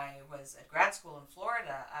 Because when I was at grad school in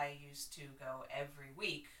Florida, I used to go every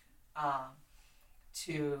week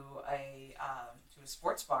to a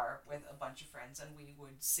sports bar with a bunch of friends, and we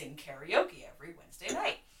would sing karaoke every Wednesday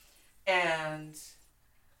night. And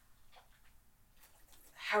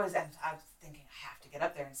I was thinking, I have to get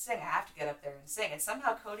up there and sing. I have to get up there and sing. And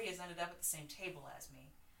somehow Cody has ended up at the same table as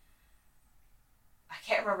me. I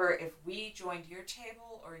can't remember if we joined your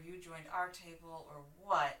table or you joined our table or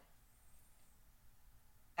what.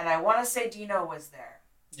 And I want to say Dino was there.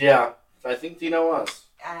 Yeah, I think Dino was.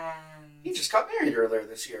 And He just got married earlier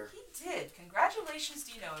this year. he did. Congratulations,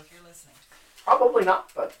 Dino, if you're listening. Probably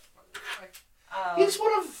not, but he's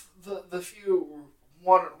one of the few,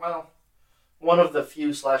 one of the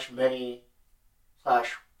few / many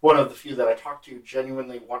 / one of the few that I talked to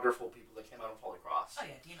genuinely wonderful people that came out of Holy Cross. Oh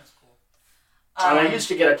yeah, Dino's cool. And I used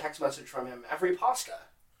to get a text message from him every Pascha.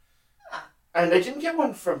 Huh. And I didn't get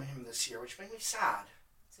one from him this year, which made me sad.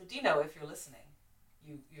 So Dino, if you're listening,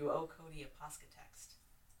 you owe Cody a Pascha text.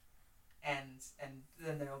 And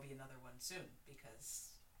then there will be another one soon, because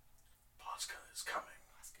Pascha is coming.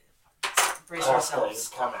 Brace Pascha yourselves. is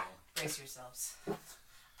coming. Brace yourselves.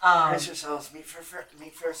 Brace yourselves. Meat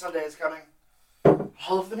for Sunday is coming.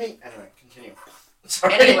 All of the meat. Anyway, continue.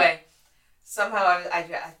 Sorry. Anyway, somehow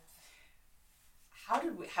I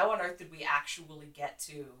how on earth did we actually get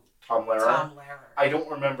to Tom Lehrer? Tom Lehrer? I don't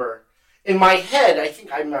remember. In my head, I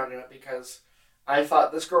think I'm not in it because I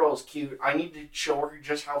thought this girl is cute. I need to show her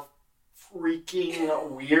just how freaking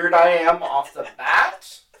weird I am off the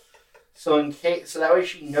bat. So that way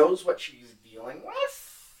she knows what she's dealing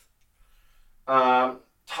with. Tom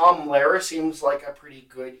Lehrer seems like a pretty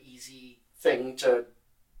good, easy thing to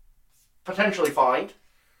potentially find.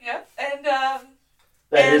 Yeah, and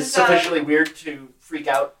that is sufficiently weird to freak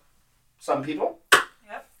out some people.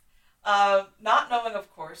 Yep. Not knowing,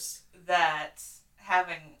 of course, that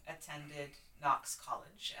having attended Knox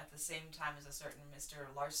College at the same time as a certain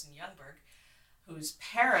Mr. Larson Youngberg, whose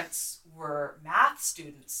parents were math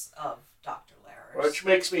students of Dr. Lehrer's. Which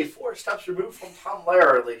makes me 4 steps removed from Tom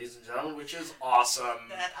Lehrer, ladies and gentlemen, which is awesome.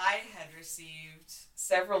 That I had received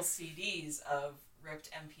several CDs of ripped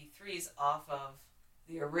MP3s off of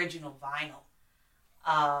the original vinyl.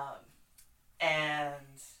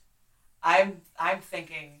 And I'm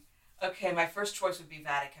thinking, okay, my first choice would be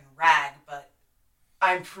Vatican Rag, but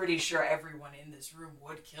I'm pretty sure everyone in this room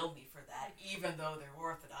would kill me for that, even though they're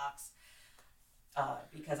Orthodox.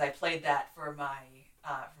 Because I played that for my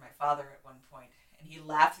father at one point, and he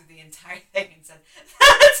laughed through the entire thing and said,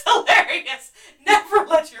 "That's hilarious! Never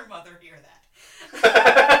let your mother hear that."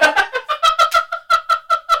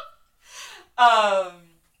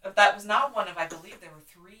 That was not one of, I believe there were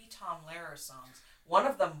 3 Tom Lehrer songs. One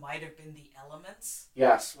of them might have been The Elements.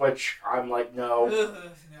 Yes, which I'm like, no.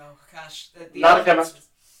 No, gosh. The Not a Elements chemist.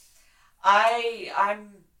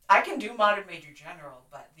 I can do Modern Major General,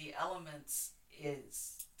 but The Elements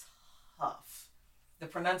is tough. The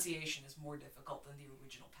pronunciation is more difficult than the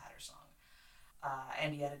original Patter song.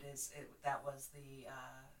 And yet that was the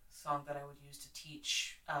song that I would use to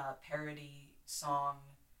teach parody song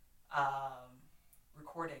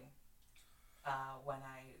recording when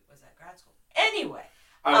I was at grad school. Anyway.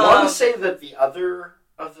 I want to say that the other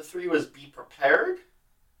of the 3 was Be Prepared.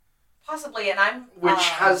 Possibly, and I'm... Which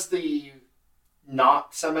has the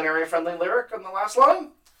not seminary-friendly lyric on the last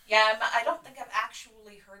line. Yeah, I don't think I've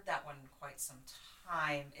actually heard that one in quite some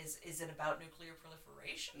time. Is it about nuclear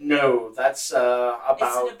proliferation? No, that's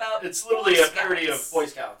about... Is it about It's literally Boy a parody of Scouts? Boy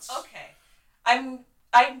Scouts. Okay.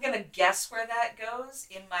 I'm gonna guess where that goes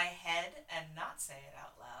in my head and not say it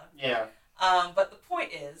out loud. Yeah. But the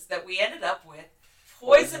point is that we ended up with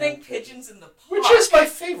Poisoning Pigeons in the Park. Which is my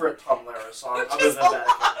favorite Tom Lehrer song, Which other is than a that.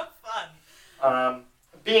 lot of fun.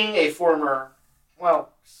 Being a former,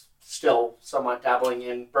 well, still somewhat dabbling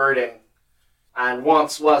in birding, and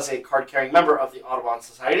once was a card-carrying member of the Audubon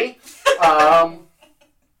Society.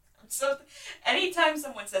 So anytime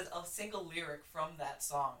someone says a single lyric from that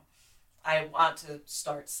song, I want to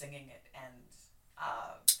start singing it, and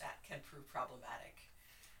that can prove problematic.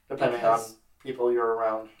 Depending on people you're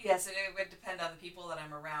around. Yes, it would depend on the people that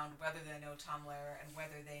I'm around, whether they know Tom Lehrer and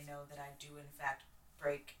whether they know that I do, in fact,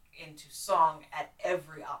 break into song at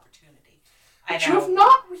every opportunity. But you have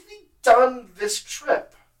not really done this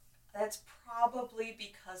trip. That's probably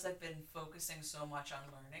because I've been focusing so much on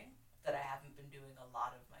learning that I haven't been doing a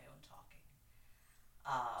lot of my own talking.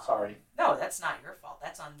 Sorry. No, that's not your fault.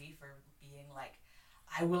 That's on me for being like,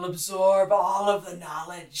 I will absorb all of the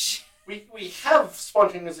knowledge. We have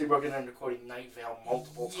spontaneously broken into quoting Night Vale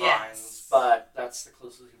multiple times, but that's the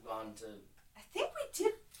closest we've gone to... I think we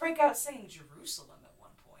did break out singing Jerusalem at one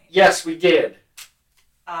point. Yes, we did.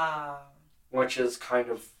 Which is kind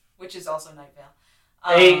of... Which is also Night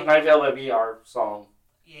Vale. Night Vale would be our song.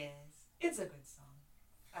 Yes, it's a good song.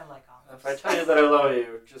 I like all of If I tell you that I love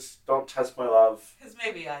you, just don't test my love. Because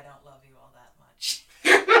maybe I don't love you all that much.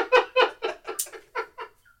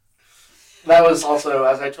 That was also,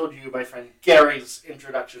 as I told you, my friend Gary's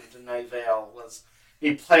introduction to Night Vale was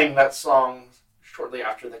me playing that song shortly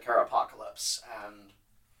after the Carapocalypse, and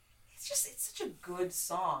it's such a good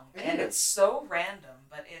song, It and is. it's so random,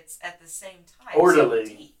 but it's at the same time Orderly.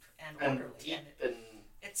 so deep and and orderly, deep and and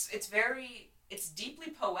it's deeply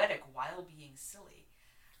poetic while being silly,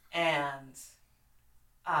 and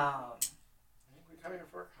I think we come here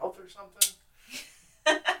for health or something.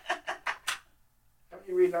 Have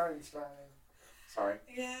you read Einstein? Sorry.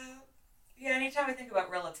 yeah. Anytime I think about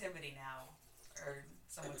relativity now, or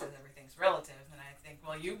someone says everything's relative, and I think,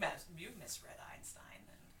 well, you misread Einstein,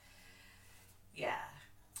 and yeah,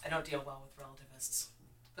 I don't deal well with relativists.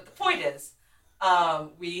 But the point is,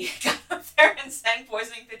 we got up there and sang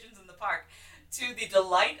Poisoning Pigeons in the Park to the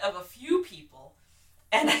delight of a few people,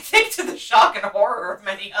 and I think to the shock and horror of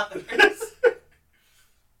many others.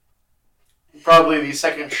 Probably the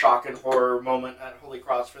second shock and horror moment at Holy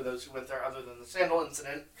Cross for those who went there, other than the sandal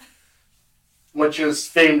incident, which is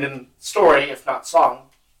famed in story, if not song.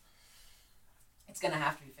 It's going to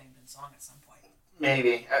have to be famed in song at some point.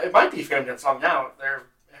 Maybe. It might be famed in song now. It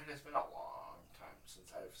has been a long time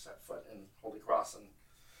since I've set foot in Holy Cross, and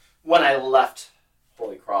when I left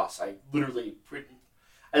Holy Cross, I literally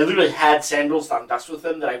had sandals on dust with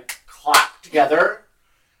them that I clapped together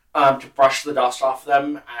to brush the dust off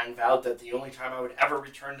them, and vowed that the only time I would ever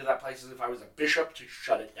return to that place is if I was a bishop to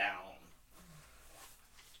shut it down.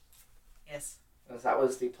 Yes. Because that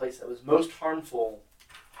was the place that was most harmful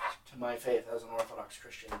to my faith as an Orthodox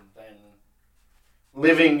Christian than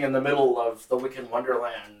living in the middle of the Wiccan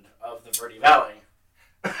wonderland of the Verde Valley.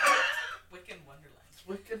 Wiccan Wonderland.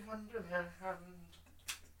 Wiccan wonderland.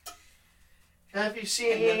 Have you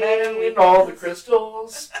seen In the meadow all the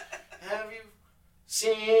crystals? Have you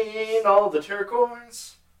seen all the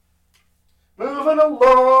turquoise? Moving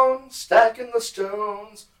along, stacking the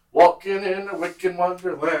stones, walking in a Wiccan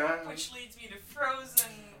wonderland. Which leads me to Frozen,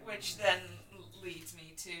 which then leads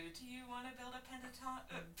me to, do you want to build a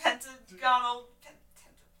pentagonal...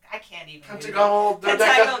 I can't even Pentagonal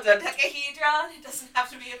Pentagonal dodecahedron? It doesn't have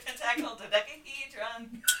to be a pentagonal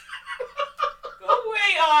dodecahedron. Go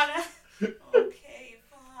away, Anna. Okay,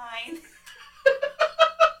 fine.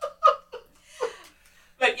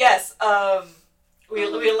 But yes,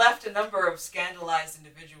 we left a number of scandalized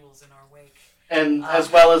individuals in our wake. And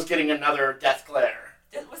as well as getting another death glare.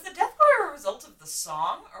 Was the death glare a result of the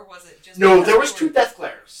song, or was it just... No, there was two death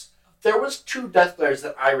glares. There was two death glares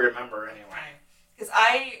that I remember anyway. Because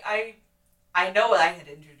I know I had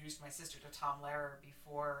introduced my sister to Tom Lehrer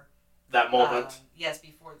before... That moment. Yes,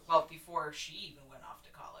 before she even went off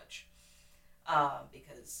to college.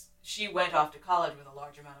 Because she went off to college with a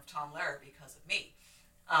large amount of Tom Lehrer because of me.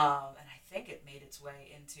 And I think it made its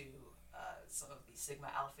way into some of the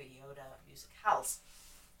Sigma Alpha Iota musicals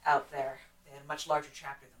out there. They had a much larger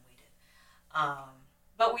chapter than we did.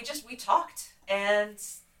 But we talked, and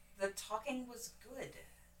the talking was good.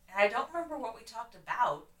 And I don't remember what we talked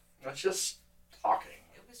about. It's just talking.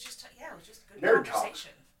 It was just good Nerd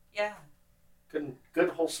conversation. Talk. Yeah. Good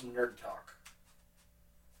wholesome nerd talk.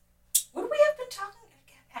 Would we have been talking?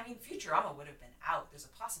 I mean, Futurama would have been out. There's a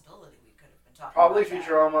possibility we could have been talking Probably about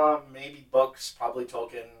Futurama, maybe books, probably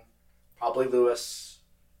Tolkien, probably Lewis.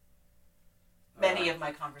 Many of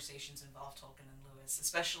my conversations involve Tolkien and Lewis,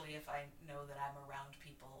 especially if I know that I'm around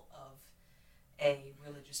people of a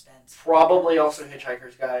religious bent. Probably also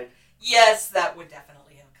Hitchhiker's Guide. Yes, that would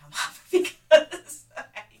definitely have come up because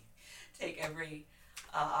I take every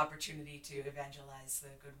opportunity to evangelize the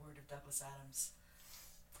good word of Douglas Adams.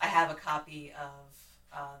 I have a copy of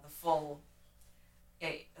the full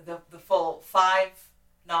 5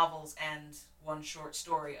 novels and 1 short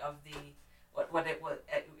story of the what it was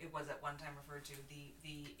at one time referred to the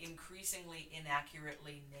increasingly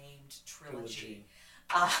inaccurately named trilogy.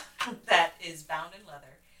 That is bound in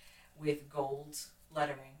leather with gold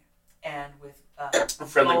lettering and with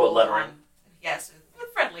friendly gold lettering. Yes, with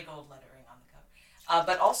friendly gold lettering on the cover,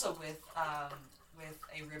 but also with a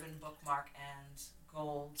ribbon bookmark and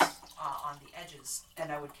gold on the edges.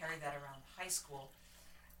 And I would carry that around high school,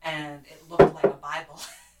 and it looked like a Bible.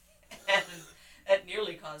 And that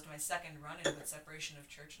nearly caused my second run-in with separation of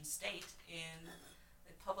church and state in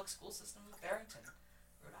the public school system of Barrington,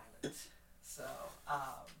 Rhode Island. So,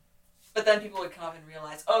 but then people would come up and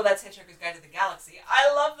realize, oh, that's Hitchhiker's Guide to the Galaxy.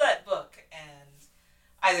 I love that book. And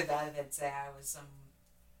either that or they'd say I was some,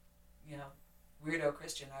 weirdo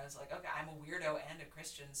Christian. I was like, okay, I'm a weirdo and a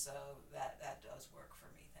Christian, so that does work for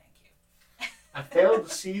me. Thank you. I failed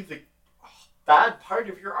to see the bad part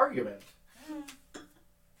of your argument.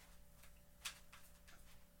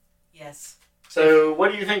 Yes. So,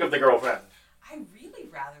 what do you think of The Girlfriend? I really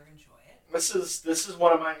rather enjoy it. This is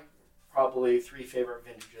one of my probably 3 favorite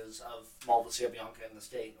vintages of Malvasia Bianca in the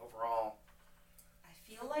state overall. I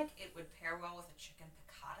feel like it would pair well with a chicken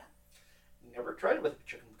piccata. Never tried it with a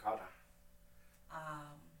chicken piccata.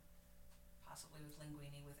 Possibly with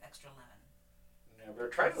linguine with extra lemon. Never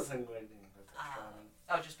tried with linguine with extra lemon.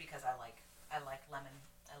 Oh, just because I like lemon.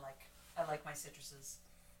 I like my citruses,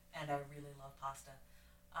 and I really love pasta.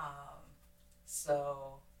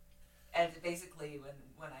 And basically when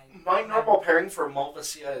my normal pairing for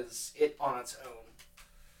Malvasia is it on its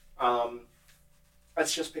own.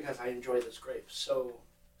 That's just because I enjoy this grape so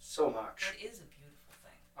much. It is a beautiful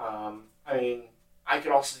thing. I mean, I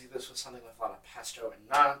could also see this with something with a lot of pesto and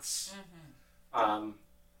nuts. Mm-hmm.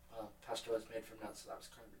 Well, pesto is made from nuts, so that was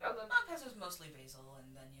kind of redundant. Pesto is mostly basil,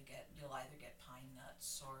 and then you'll either get pine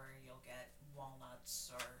nuts or you'll get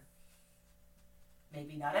walnuts or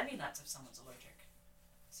maybe not any nuts if someone's allergic.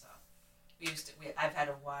 So I've had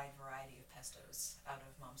a wide variety of pestos out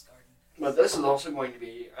of Mom's garden. But this is also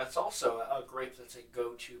it's also a grape that's a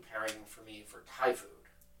go-to pairing for me for Thai food.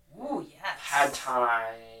 Ooh, yes. Pad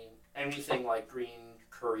Thai, anything like green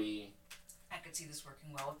curry. I could see this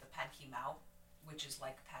working well with the pad ki mao, which is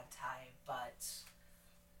like pad Thai, but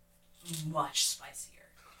much spicier.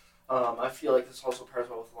 I feel like this also pairs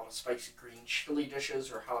well with a lot of spicy green chili dishes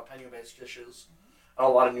or jalapeno-based dishes. And a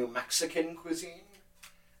lot of New Mexican cuisine.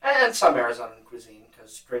 And some Arizona cuisine,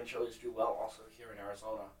 because green chilies do well also here in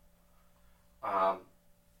Arizona. I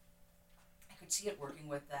could see it working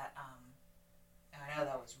with that, I know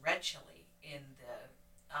that was red chili in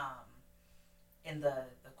the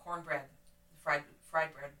cornbread, fried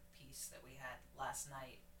bread piece that we had last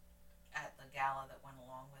night at the gala that went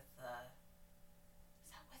along with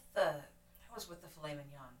that was with the filet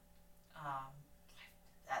mignon.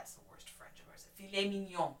 That's the worst French of ours. Filet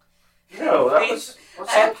mignon. No, that was...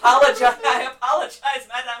 I apologize, Madame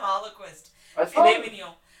Holocaust. Filet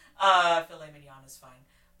mignon. Filet mignon is fine.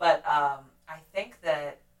 But I think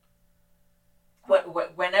that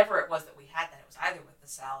whenever it was that we had that, it was either with the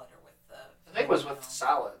salad or with the... I think it was with the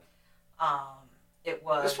salad. It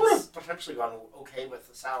was... This would have potentially gone okay with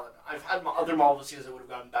the salad. I've had other Malvasias that would have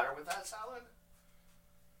gone better with that salad.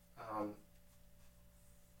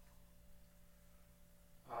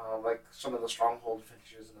 Like some of the Stronghold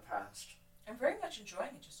vintages in the past. I'm very much enjoying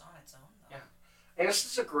it just on its own, though. Yeah. And this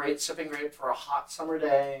is a great sipping grape for a hot summer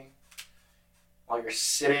day while you're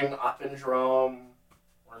sitting up in Jerome,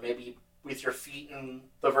 or maybe with your feet in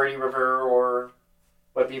the Verde River or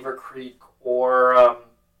Wet Beaver Creek, or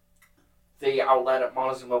the outlet at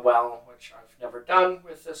Montezuma Well, which I've never done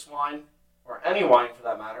with this wine, or any wine for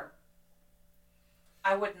that matter.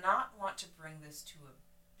 I would not want to bring this to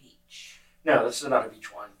a beach. No, this is not a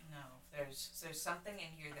beach wine. No, there's something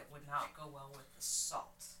in here that would not go well with the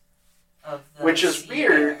salt of the Which is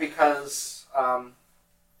weird air. because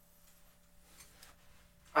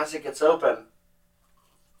as it gets open,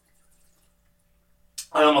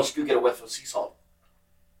 I almost do get a whiff of sea salt.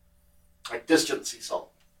 Like distant sea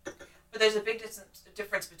salt. But there's a big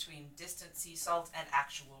difference between distant sea salt and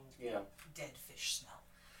actual dead fish smell.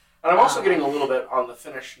 And I'm also getting a little bit on the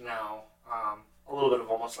finish now. A little bit of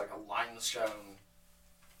almost like a limestone,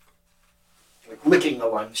 like licking the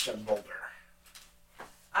limestone boulder.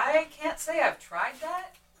 I can't say I've tried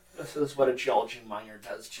that. This is what a geology minor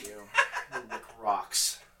does to you. You lick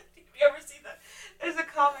rocks. Have you ever seen that? There's a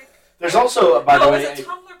comic. There's also, by the way... it was a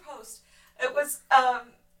Tumblr post. It was,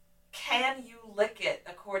 can you lick it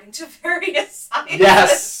according to various scientists?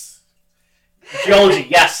 Yes! Geology,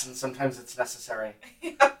 yes, and sometimes it's necessary.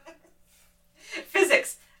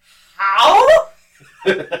 Physics. How?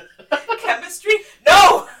 Chemistry?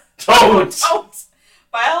 No! Don't! Don't!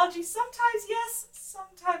 Biology? Sometimes yes,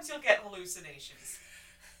 sometimes you'll get hallucinations.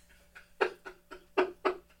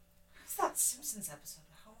 What's that Simpsons episode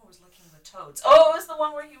where Homer was licking the toads? Oh, it was the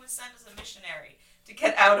one where he was sent as a missionary to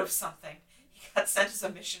get out of something. He got sent as a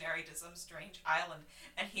missionary to some strange island,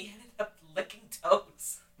 and he ended up licking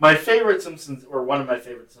toads. My favorite Simpsons, or one of my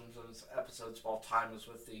favorite Simpsons episodes of all time, was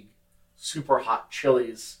with the super hot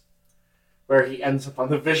chilies, where he ends up on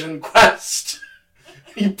the Vision Quest.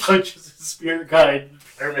 He punches his spirit guide.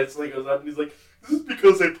 Pyramid Sling goes up and he's like, "This is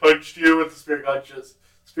because I punched you." And the spirit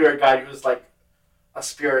guide who's like a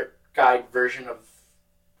spirit guide version of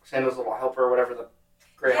Santa's Little Helper, or whatever the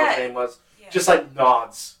grandma's name was, just like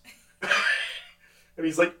nods. And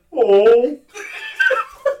he's like, "Oh."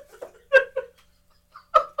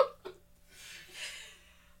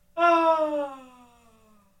 Oh,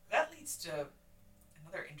 that leads to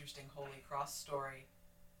another interesting Holy Cross story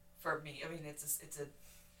for me. I mean, there's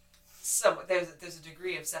a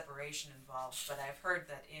degree of separation involved, but I've heard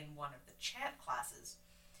that in one of the chant classes,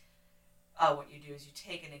 what you do is you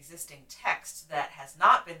take an existing text that has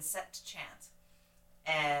not been set to chant,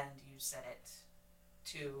 and you set it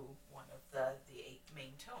to one of the 8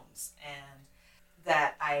 main tones. And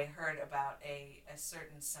that I heard about a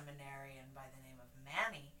certain seminarian by the name of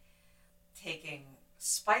Manny taking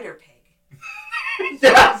Spider Pig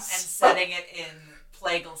Yes! and setting it in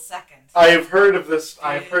Plagal Second. I have heard of this.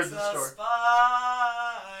 I have heard this story. Spider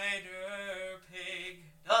Pig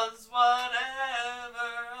does whatever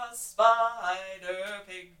a Spider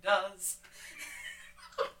Pig does.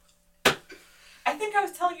 I think I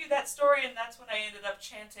was telling you that story, and that's when I ended up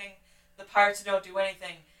chanting "The Pirates Don't Do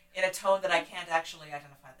Anything" in a tone that I can't actually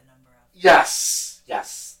identify the number of. Yes,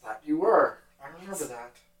 that you were. I remember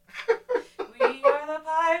that. We are the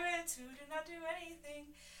pirates who do not do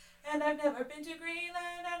anything, and I've never been to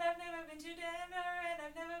Greenland, and I've never been to Denver, and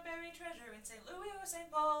I've never buried treasure in St. Louis or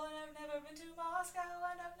St. Paul, and I've never been to Moscow,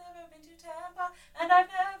 and I've never been to Tampa, and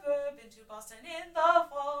I've never been to Boston in the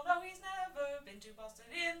fall. No, he's never been to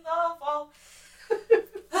Boston in the fall.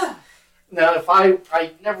 Now, if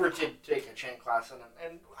I never did take a chant class,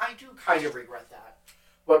 and I do kind of regret that.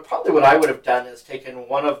 But probably what I would have done is taken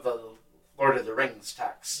one of the Lord of the Rings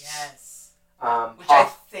texts. Yes. Which I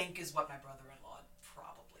think is what my brother-in-law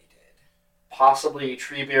probably did. Possibly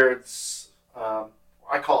Treebeard's,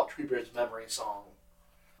 I call it Treebeard's Memory Song,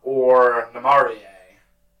 or Namarie,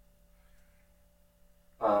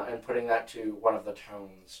 and putting that to one of the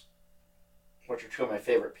tones, which are two of my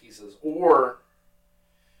favorite pieces, or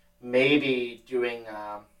maybe doing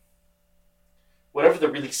whatever the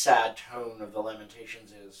really sad tone of the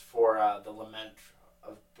Lamentations is for the Lament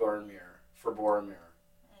of Boromir, for Boromir.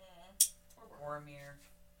 Or Boromir.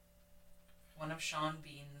 One of Sean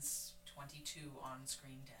Bean's 22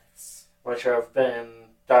 on-screen deaths. Which have been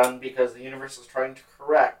done because the universe is trying to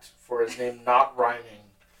correct for his name not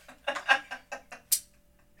rhyming.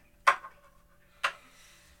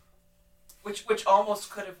 Which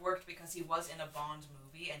almost could have worked because he was in a Bond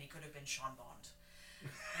movie and he could have been Sean Bond.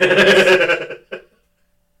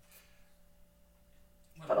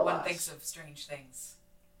 One thinks of strange things.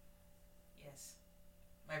 Yes.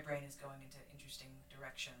 My brain is going into interesting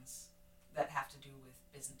directions that have to do with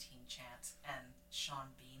Byzantine chant and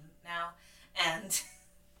Sean Bean now. And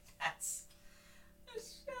that's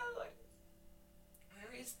like,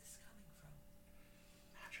 where is this coming from?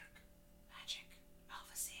 Magic.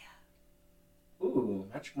 Malvasia. Ooh,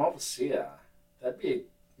 Magic Malvasia. That'd be a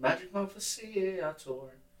Magic Malvasia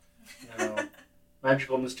tour. No.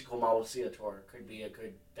 Magical Mystical Malvasia tour could be a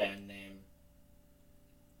good band name.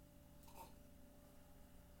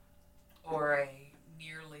 Or a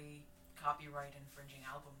nearly copyright infringing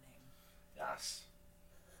album name. Yes.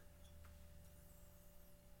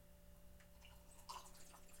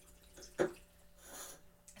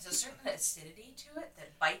 There's a certain acidity to it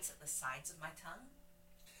that bites at the sides of my tongue.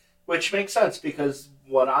 Which makes sense because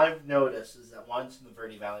what I've noticed is that wines in the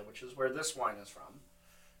Verde Valley, which is where this wine is from,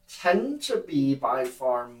 tend to be by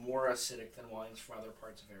far more acidic than wines from other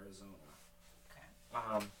parts of Arizona. Okay.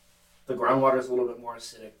 The groundwater is a little bit more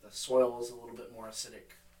acidic. The soil is a little bit more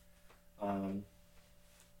acidic.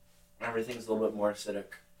 Everything's a little bit more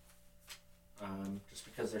acidic. Just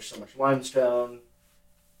because there's so much limestone.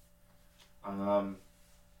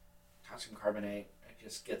 Calcium carbonate. It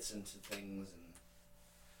just gets into things and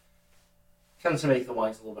tends to make the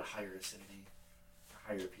wines a little bit higher acidity,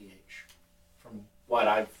 higher pH, from what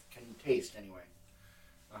I can taste anyway.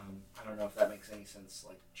 I don't know if that makes any sense,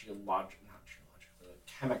 like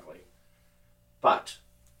chemically, but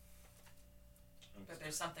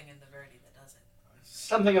there's something in the Verde that does it.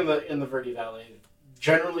 Something in the Verde Valley,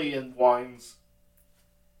 generally in wines.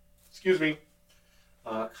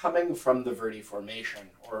 Coming from the Verde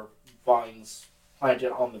Formation or wines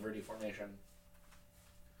planted on the Verde Formation.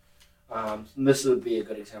 This would be a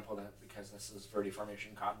good example of that because this is Verde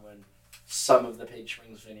Formation cottonwood. Some of the Page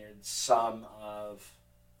Springs vineyards, some of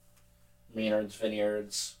Maynard's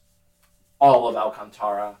vineyards, all of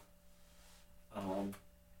Alcantara.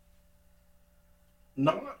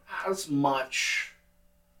 Not as much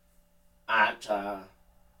at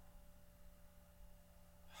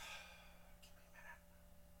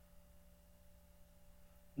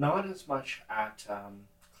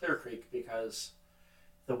Clear Creek because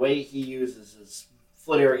the way he uses is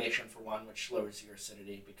flood irrigation for one, which lowers your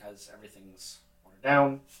acidity because everything's watered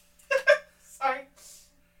down. Sorry.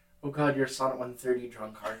 Oh God, you're Sonnet 130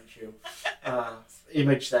 drunk, aren't you?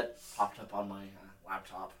 Image that popped up on my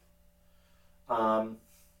laptop. One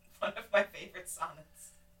of my favorite sonnets.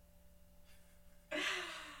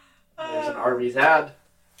 There's an Arby's ad.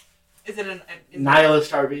 Is it an...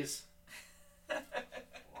 Nihilist Arby's. Hold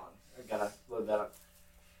on, I gotta load that up.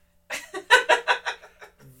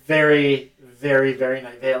 very, very, very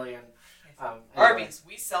Nivalian. Anyway. Arby's,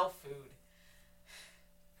 we sell food.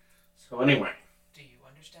 So anyway. Do you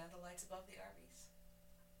understand the lights above the Arby's?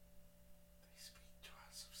 They speak to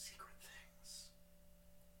us of secret things.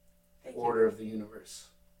 Thank Order of the universe.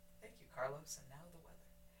 Thank you, Carlos. And now the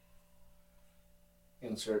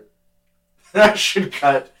weather. Insert. I should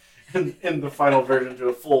cut in the final version to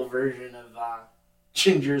a full version of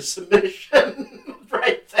Ginger's submission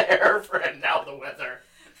right there for And Now the Weather.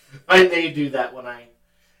 I may do that when I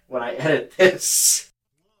edit this.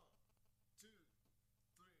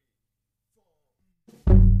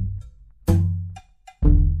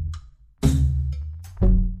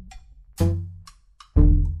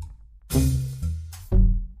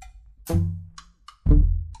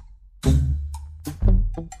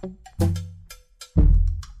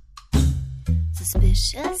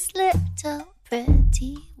 Suspicious little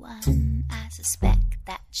pretty one, I suspect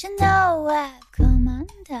that you know I've come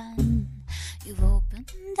undone. You've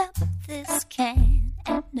opened up this can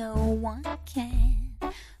and no one can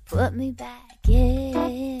put me back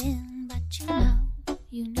in. But you know,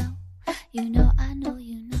 I know I know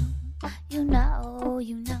you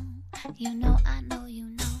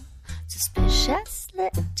know. Suspicious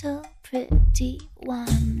little pretty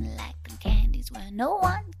one, like them candies where no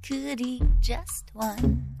one could eat just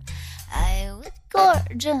one. I would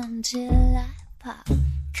gorge until I pop,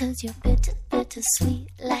 'cause you're bitter, bitter sweet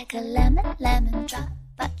like a lemon, lemon drop.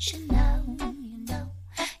 But you know, I know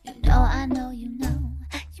I know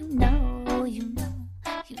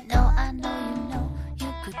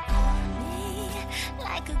you could pour me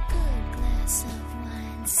like a good glass of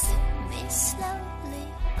wine, sip me slowly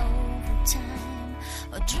over time,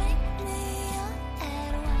 or drink me all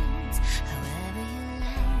at once, however you like,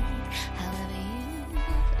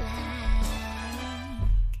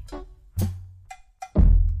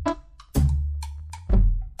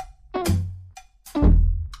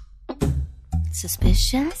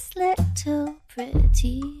 Suspicious little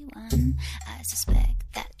pretty one, I suspect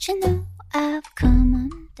that you know I've come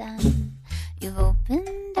undone. You've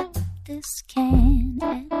opened up this can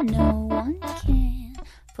and no one can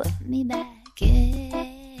put me back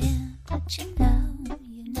in. But you know,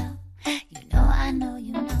 I know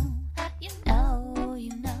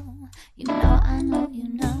I know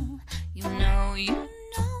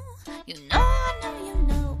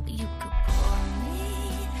you could pour me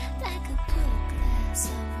like a good glass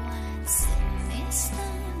of wine, sip me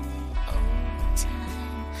slowly over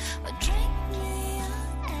time, or drink me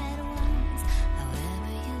all at once,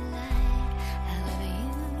 however you like.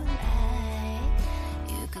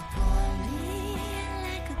 You could pour me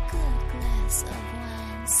like a good glass of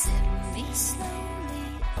wine, sip me slowly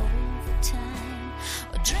over time,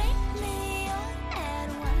 or drink me all at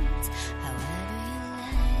once, however you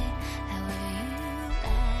like.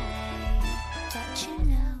 But you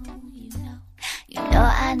know,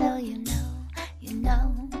 I know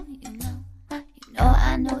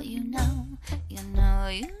I know you know.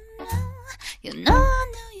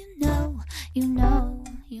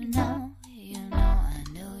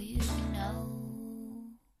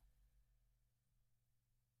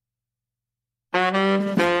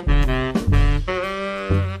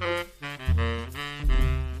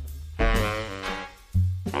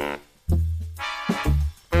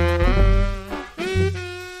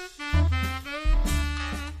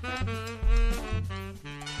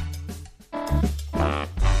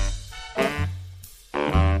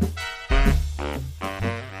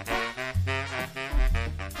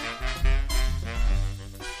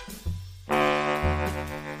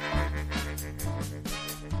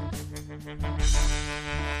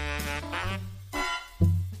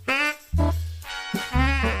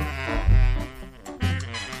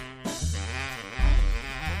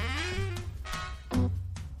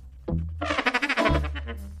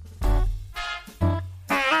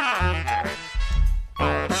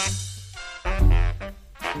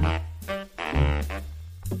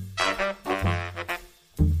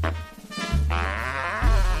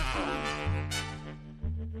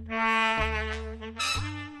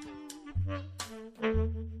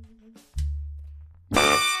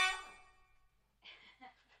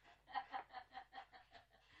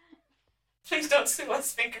 Please don't sue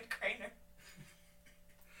us, Fingered Karner.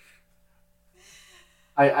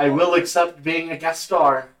 I will accept being a guest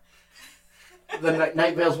star. The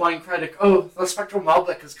Night Vale's wine critic. Oh, the Spectral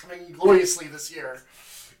Malbec is coming gloriously this year,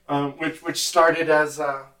 which started as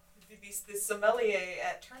The sommelier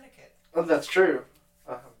at Tourniquet. Oh, that's true.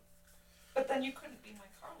 But then you couldn't be my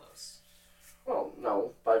Carlos. Well,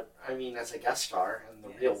 no, but I mean, as a guest star in the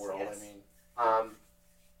real world, yes. I mean.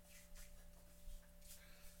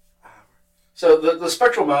 So the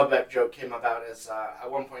spectral Malbec joke came about as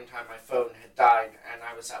at one point in time my phone had died and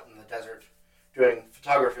I was out in the desert doing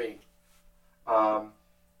photography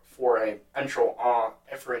for an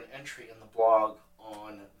entry in the blog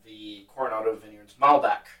on the Coronado Vineyards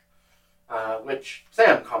Malbec, which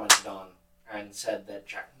Sam commented on and said that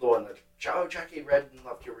Jackie read and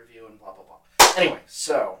loved your review and blah blah blah. Anyway,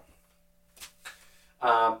 so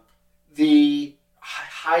the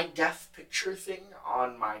high def picture thing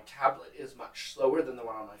on my tablet is much slower than the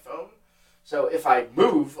one on my phone. So if I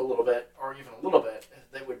move a little bit, or even a little bit,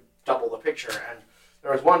 they would double the picture. And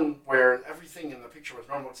there was one where everything in the picture was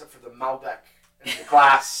normal except for the Malbec and the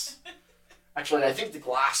glass. Actually, I think the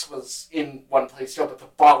glass was in one place still, but the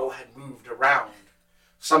bottle had moved around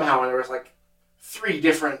somehow, and there was like 3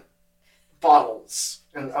 different bottles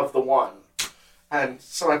of the one. And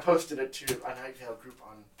so I posted it to a Night Vale group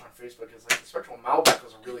on Facebook. It's like, the Spectral Malbec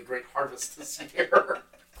was a really great harvest this year.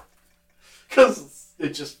 Because it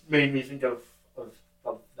just made me think of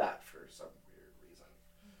that for some weird reason.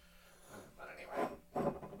 But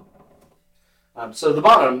anyway. So the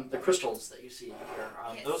bottom, the crystals that you see here,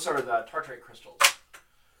 Yes. those are the tartrate crystals.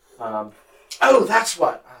 Oh, that's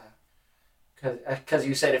what. Because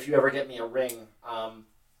you said if you ever get me a ring, I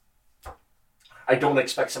don't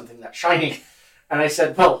expect something that shiny. And I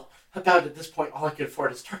said, well, about at this point, all I can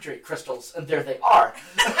afford is tartrate crystals, and there they are.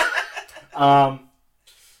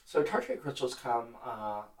 So tartrate crystals come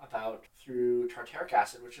about through tartaric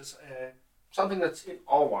acid, which is something that's in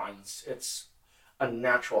all wines. It's a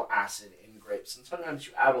natural acid in grapes, and sometimes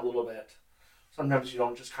you add a little bit. Sometimes you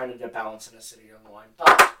don't, just kind of to balance an acidity on the wine.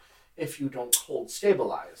 But if you don't cold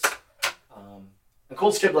stabilize, and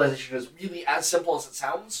cold stabilization is really as simple as it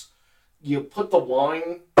sounds. You put the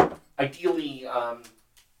wine, ideally,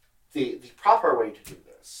 the proper way to do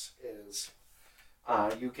this is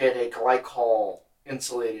you get a glycol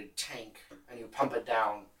insulated tank and you pump it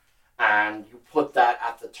down and you put that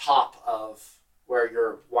at the top of where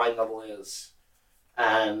your wine level is,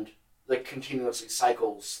 and it continuously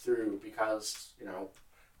cycles through because,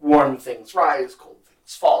 warm things rise, cold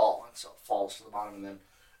things fall, and so it falls to the bottom. And then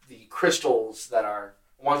the crystals that are,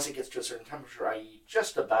 once it gets to a certain temperature, i.e.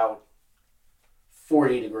 just about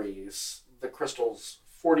 40 degrees, the crystals,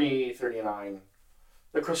 40, 39,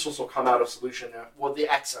 the crystals will come out of solution. Well,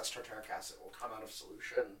 the excess tartaric acid will come out of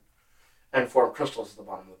solution and form crystals at the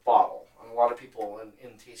bottom of the bottle. And a lot of people in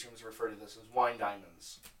tastings refer to this as wine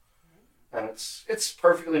diamonds. And it's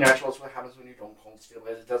perfectly natural. It's what happens when you don't cold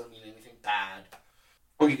stabilize. It doesn't mean anything bad.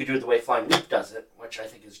 Or you could do it the way Flying Leap does it, which I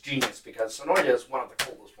think is genius, because Sonoita is one of the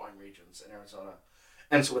coldest wine regions in Arizona.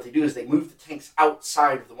 And so what they do is they move the tanks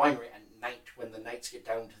outside of the winery at night when the nights get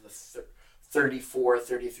down to the 34,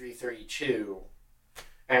 33, 32,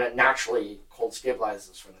 and it naturally cold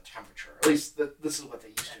stabilizes from the temperature. At least this is what they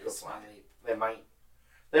used to do with Flying Leap. They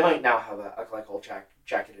might now have a glycol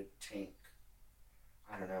jacketed tank.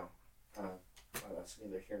 I don't know. Well, that's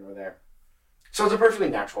neither here nor there. So it's a perfectly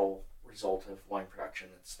natural result of wine production.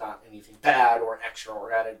 It's not anything bad or extra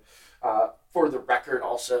or added. For the record,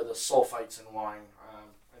 also, the sulfites in wine,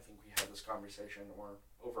 I think we had this conversation or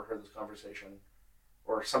overheard this conversation,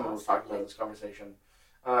 or someone was talking about this conversation.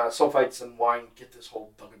 Sulfites in wine get this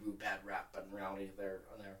whole bugaboo bad rap, but in reality, they're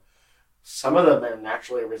some of them are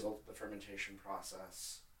naturally a result of the fermentation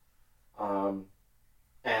process.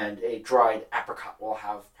 And a dried apricot will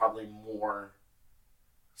have probably more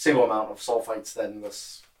single amount of sulfites than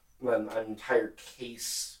an entire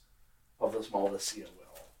case of this Malvasia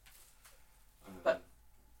will. But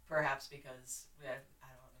perhaps because, I don't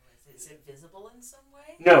know, is it visible in some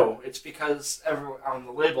way? No, it's because on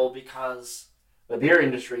the label, because the beer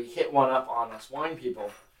industry hit one up on us wine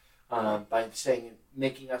people by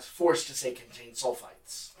making us forced to say contain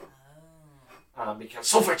sulfites. Because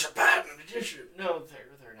sulfites are bad in addition. No,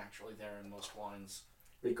 they're naturally there in most wines,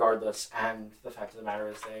 regardless. And the fact of the matter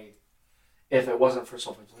is, if it wasn't for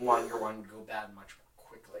sulfites in wine, your wine would go bad much more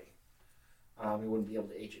quickly. You wouldn't be able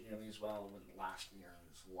to age it nearly as well. It wouldn't last nearly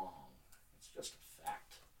as long. It's just a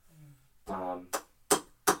fact. Blah,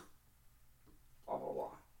 blah,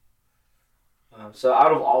 blah. So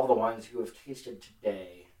out of all the wines you have tasted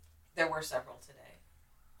today... There were several today,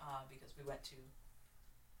 because we went to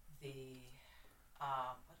the...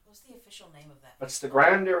 what was the official name of that? It's the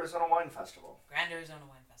Grand Arizona Wine Festival. Grand Arizona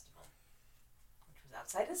Wine Festival, which was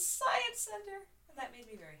outside a science center, and that made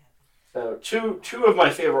me very happy. So two of my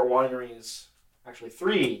favorite wineries, actually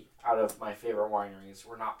 3 out of my favorite wineries,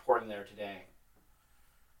 were not pouring there today,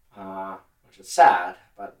 which is sad,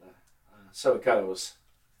 but so it goes.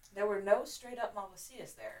 There were no straight-up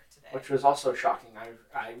Malvasias there today. Which was also shocking.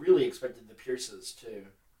 I really expected the Pierces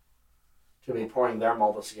to be pouring their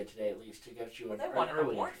Malvasia today, at least, to get you They an won an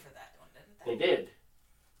early award entry. for that one, didn't They did.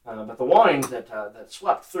 But the wine that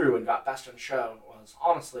swept through and got best in show was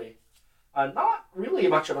honestly not really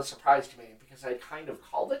much of a surprise to me because I kind of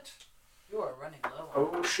called it. You are running low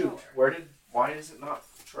on Oh shoot! power. Why is it not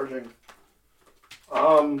charging?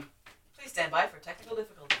 Please stand by for technical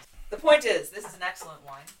difficulties. The point is, this is an excellent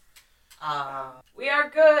wine. We are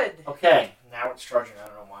good. Okay, now it's charging. I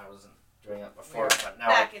don't know why I wasn't doing that before, but now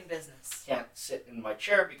Back in business. I can't sit in my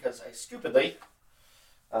chair because I stupidly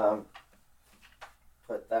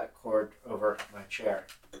put that cord over my chair.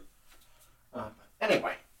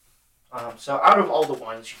 Anyway, so out of all the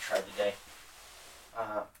wines you tried today,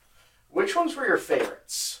 which ones were your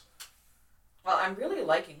favorites? Well, I'm really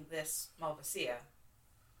liking this Malvasia.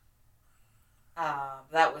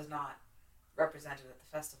 That was not represented at the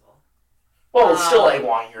festival. Well, it's still a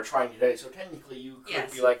wine you're trying today, so technically you could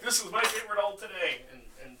Yes. be like, this is my favorite all today,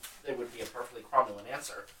 and it would be a perfectly cromulent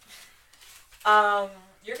answer.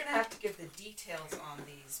 You're going to have to give the details on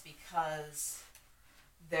these because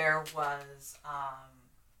there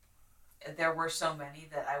were so many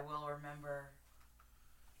that I will remember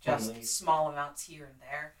just Only. small amounts here and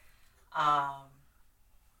there.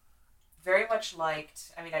 Very much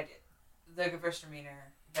liked, I did the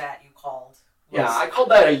Gewürztraminer that you called. Yeah, I called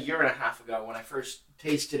that a year and a half ago when I first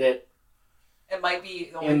tasted it. It might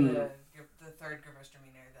be only the third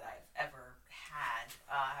Gewürztraminer that I've ever had,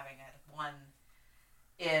 having had one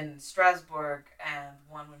in Strasbourg and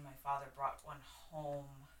one when my father brought one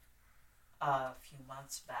home a few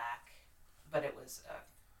months back, but it was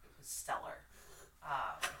stellar.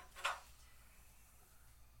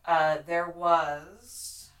 There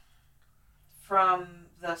was from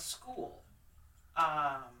the school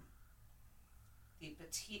the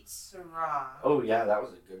Petite Syrah, Oh yeah, that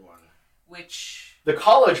was a good one. which The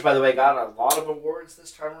college, by the way, got a lot of awards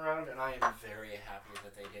this time around, and I am very happy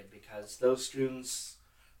that they did because those students,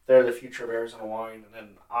 they're the future of Arizona wine,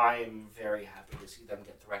 and I'm very happy to see them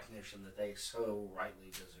get the recognition that they so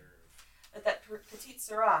rightly deserve. that Petite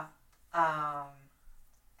Syrah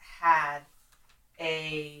had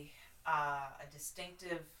a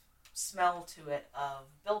distinctive smell to it of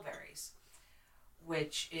bilberries,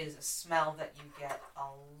 which is a smell that you get a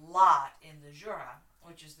lot in the Jura,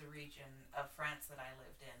 which is the region of France that I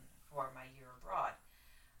lived in for my year abroad.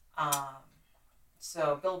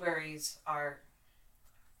 So bilberries are,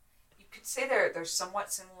 you could say they're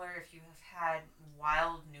somewhat similar if you have had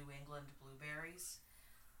wild New England blueberries,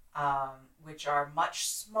 which are much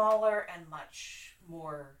smaller and much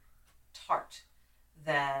more tart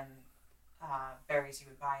than berries you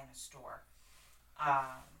would buy in a store.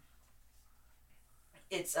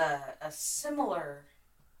 It's a similar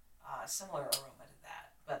aroma to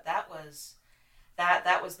that, but that was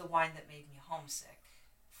the wine that made me homesick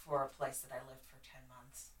for a place that I lived for 10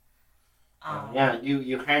 months. Yeah,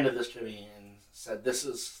 you handed this to me and said this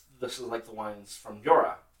is like the wines from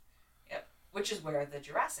Jura. Yep, which is where the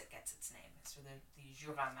Jurassic gets its name. It's for the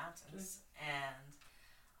Jura Mountains,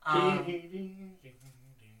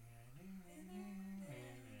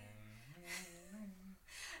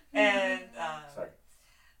 Sorry.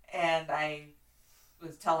 And I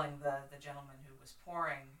was telling the gentleman who was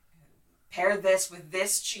pouring, pair this with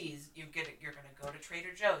this cheese. You're going to go to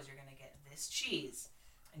Trader Joe's. You're going to get this cheese,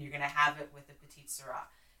 and you're going to have it with the Petite Syrah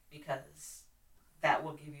because that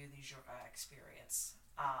will give you the Jura experience.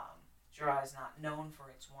 Jura is not known for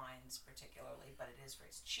its wines particularly, but it is for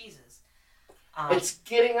its cheeses. It's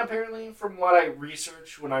getting, apparently, from what I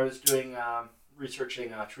researched when I was doing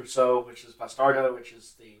researching Trousseau, which is Bastardo, which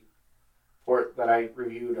is the port that I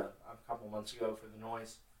reviewed a couple months ago for the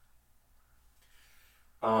noise.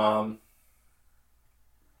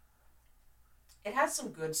 It has some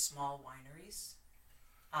good small wineries,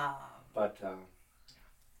 But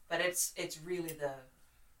it's really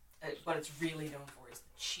what it's really known for is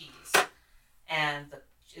the cheese, and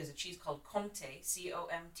is a cheese called Comte,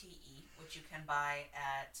 C-O-M-T-E, which you can buy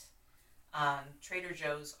at Trader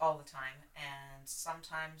Joe's all the time, and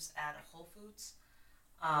sometimes at a Whole Foods.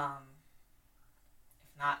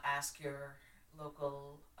 If not, ask your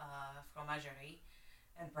local fromagerie,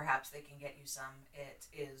 and perhaps they can get you some. It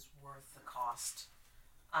is worth the cost.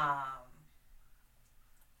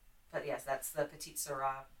 But yes, that's the Petite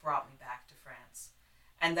Syrah brought me back to France.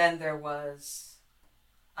 And then there was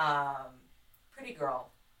Pretty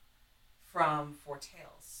Girl from Four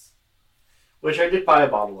Tails. which I did buy a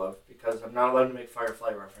bottle of because I'm not allowed to make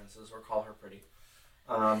Firefly references or call her pretty.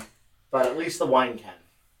 But at least the wine can.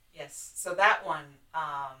 Yes, so that one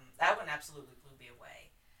absolutely blew me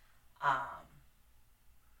away.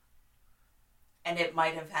 And it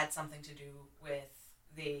might have had something to do with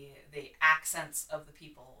the accents of the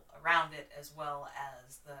people around it, as well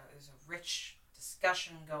as there's a rich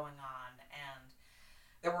discussion going on, and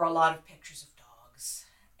there were a lot of pictures of dogs.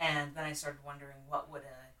 And then I started wondering what would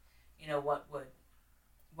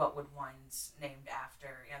wines named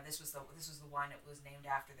after. This was the wine that was named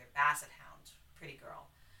after their basset hound, Pretty Girl,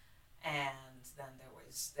 and then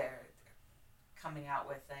they're coming out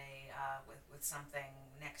with with something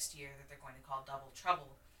next year that they're going to call Double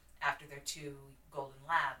Trouble after their 2 golden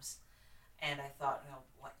labs. And I thought,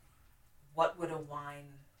 what would a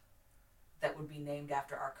wine that would be named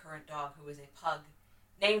after our current dog, who is a pug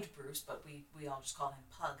named Bruce, but we all just call him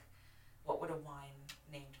Pug. What would a wine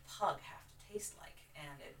named Pug have to taste like?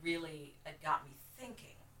 And it got me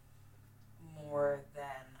thinking more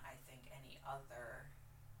than I think any other.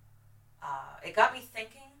 It got me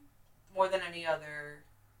thinking more than any other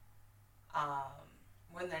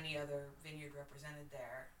vineyard represented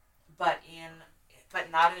there, but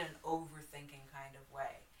not in an overthinking kind of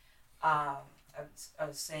way. I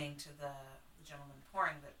was saying to the gentleman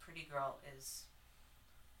pouring that Pretty Girl is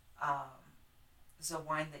a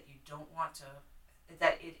wine that you don't want to,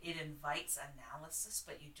 that it invites analysis,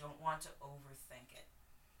 but you don't want to overthink it.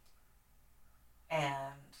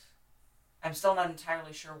 And I'm still not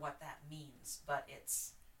entirely sure what that means, but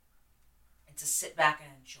it's a sit back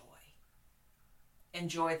and enjoy.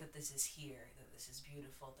 Enjoy that this is here, that this is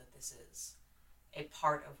beautiful, that this is a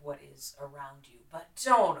part of what is around you, but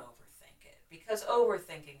don't overthink it, because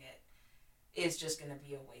overthinking it is just going to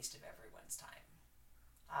be a waste of everyone's time.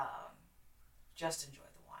 Just enjoy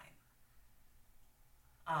the wine.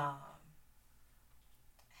 And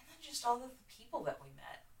then just all of the people that we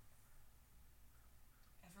met.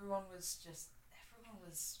 Everyone was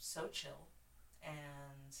so chill,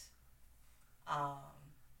 and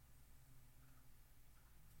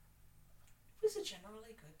it was a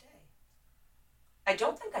generally good day. I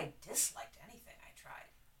don't think I disliked anything I tried.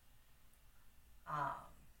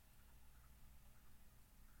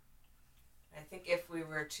 I think if I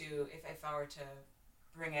were to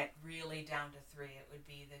bring it really down to 3, it would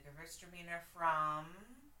be the Gewürztraminer from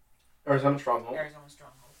Arizona Stronghold.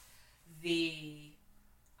 The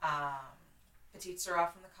Petite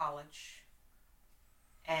Syrah from the college,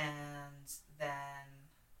 and then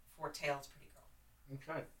Four Tails Pretty Girl.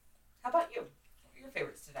 Okay. How about you? What were your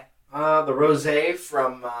favorites today? The Rosé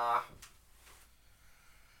from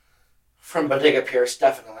Bodega Pierce,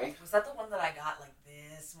 definitely. Was that the one that I got like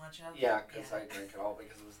this much of? Yeah, because I drank it all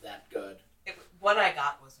because it was that good. What I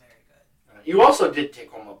got was very good. You also did take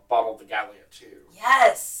home a bottle of the Gallia, too.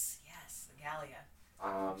 Yes, the Gallia,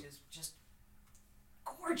 which is just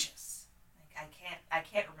gorgeous. Like I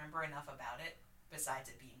can't remember enough about it besides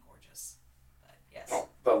it being gorgeous. But yes. Well,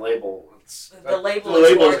 the label. The label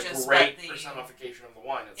is gorgeous. Is a great personification of the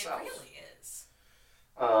wine itself. It really is.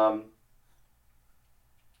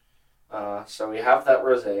 So we have that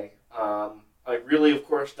rosé. I really, of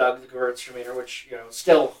course, dug the Gewürztraminer, which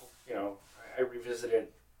still, I revisited.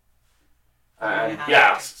 And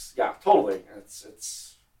yeah, totally.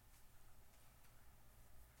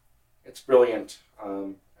 It's brilliant.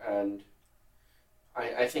 And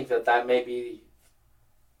I think that may be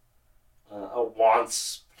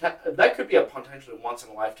that could be a potentially once in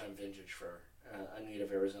a lifetime vintage for a native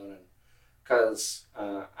Arizonan, because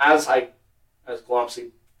as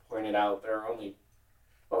Glomsey pointed out, he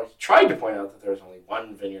tried to point out that there was only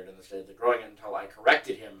one vineyard in the state that's growing it until I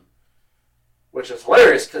corrected him, which is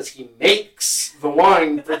hilarious because he makes the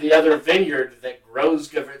wine for the other vineyard that grows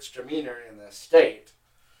Gewürztraminer in the state.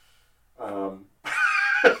 That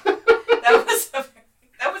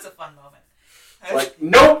was a fun moment. Like,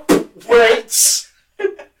 nope, wait.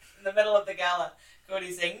 In the middle of the gala,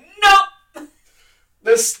 Cody's saying, nope.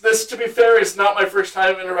 This, to be fair, is not my first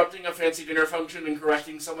time interrupting a fancy dinner function and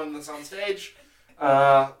correcting someone that's on stage.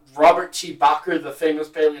 Robert T. Bacher, the famous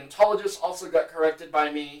paleontologist, also got corrected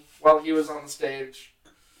by me while he was on the stage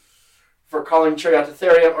for calling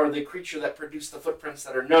Triatotherium, or the creature that produced the footprints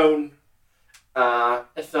that are known,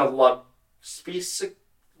 ethnologic,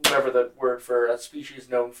 whatever the word for a species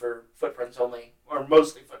known for footprints only, or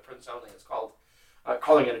mostly footprints only, is called,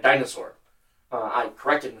 calling it a dinosaur. I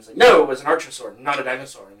corrected him and said, no, it was an archosaur, not a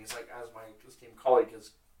dinosaur. And he's like, as my esteemed colleague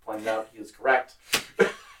has pointed out, he is correct.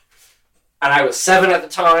 And I was 7 at the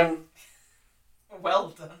time. Well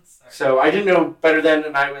done, sir. So I didn't know better then,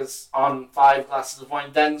 and I was on 5 glasses of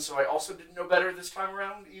wine then, so I also didn't know better this time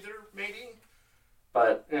around either, maybe.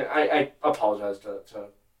 But I apologized to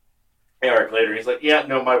Eric later. He's like, yeah,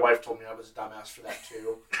 no, my wife told me I was a dumbass for that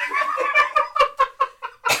too.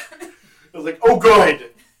 I was like, oh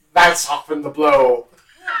good, that softened the blow.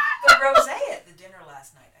 The rosé at the dinner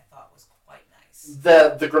last night I thought was quite nice.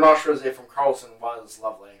 nice. The Grenache Rosé from Carlson was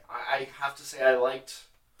lovely. I have to say I liked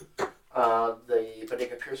the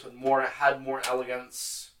Bodega Pierce had more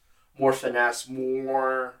elegance, more finesse,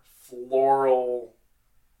 more floral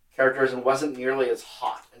characters, and wasn't nearly as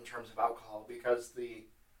hot in terms of alcohol because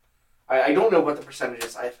I don't know what the percentage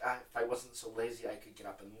is. If I wasn't so lazy, I could get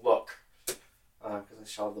up and look because I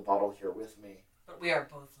still have the bottle here with me. But we are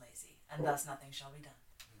both lazy, and thus nothing shall be done.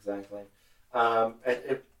 Exactly.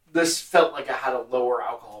 This felt like it had a lower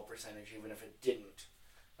alcohol percentage, even if it didn't.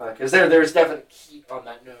 Because there's definite heat on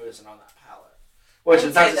that nose and on that palate. Which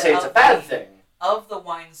is not to say it's a bad thing. Of the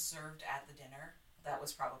wines served at the dinner, that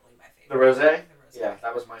was probably my favorite. The rosé? The rosé. Yeah,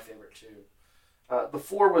 that was my favorite too. The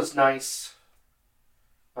 4 was nice.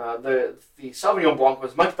 The Sauvignon Blanc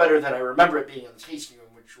was much better than I remember it being in the tasting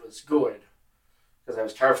room, which was good. Because I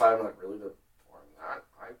was terrified. I'm like, really? They're pouring that?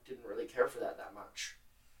 I didn't really care for that much.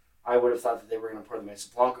 I would have thought that they were going to pour the Mesa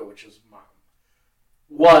Blanco, which was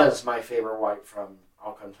my favorite white from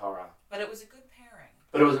Alcantara. But it was a good pairing.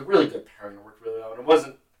 But it was a really good pairing. It worked really well. And it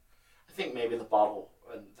wasn't... I think maybe the bottle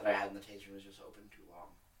that I had in the tasting was just open too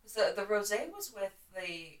long. So the rosé was with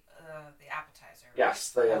the appetizer. Right?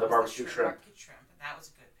 Yes, the barbecue shrimp. Barbecue shrimp, and that was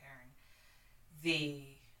a good pairing.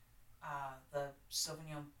 The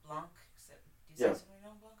Sauvignon Blanc, do you say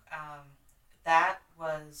Sauvignon Blanc? That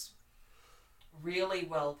was really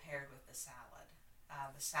well paired with the salad.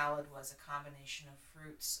 The salad was a combination of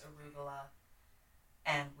fruits, arugula,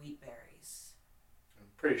 and wheat berries. I'm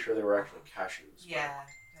pretty sure they were actually cashews. Yeah,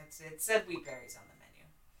 it said wheat berries on the menu.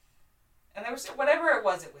 And there was whatever it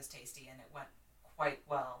was tasty, and it went quite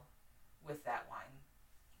well with that wine.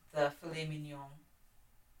 The filet mignon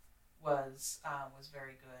was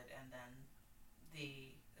very good, and then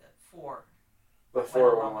the 4. The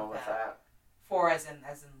 4 went along with that. 4 as in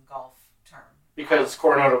golf term. Because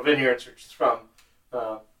Coronado Vineyards, which is from,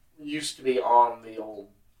 used to be on the old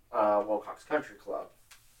Wilcox Country Club.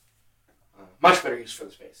 Much better use for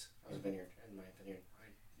the space as a vineyard, in my opinion.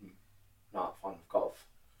 I'm not fond of golf.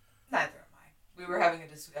 Neither am I. We were having a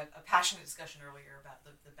passionate discussion earlier about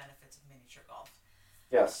the benefits of miniature golf.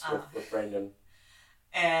 Yes, with Brandon.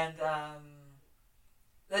 And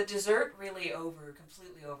the dessert really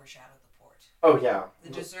completely overshadowed the port. Oh yeah. The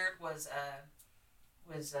dessert was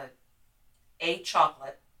a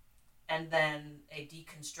chocolate, and then a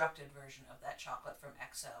deconstructed version of that chocolate from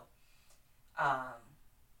XO,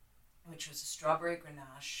 which was a strawberry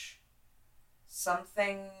grenache,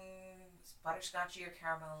 something butterscotchy or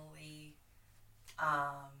caramelly,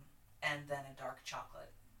 and then a dark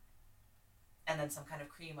chocolate, and then some kind of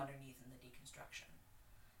cream underneath in the deconstruction.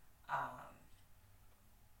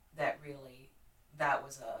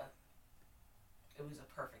 It was a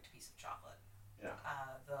perfect piece of chocolate. Yeah.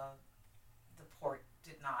 The port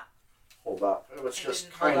did not hold up. It was just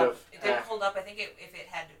It didn't hold up. I think if it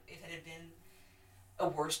had been a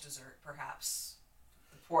worse dessert, perhaps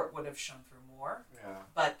the port would have shone through more. Yeah.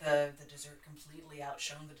 But the dessert completely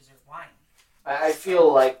outshone the dessert wine. I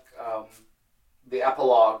feel like the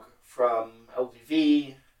epilogue from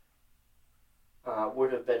LDV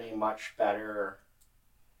would have been a much better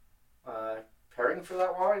pairing for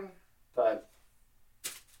that wine,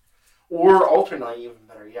 or alternately, even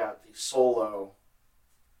better yet, the Solo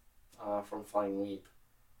from Flying Leap,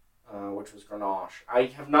 which was Grenache. I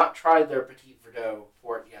have not tried their Petit Verdot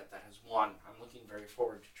port yet that has won. I'm looking very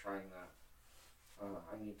forward to trying that.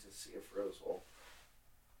 I need to see if Rose will.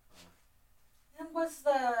 And what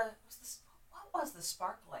was the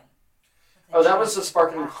sparkling? That was the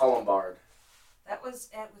sparkling Colombard. It was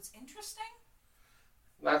interesting.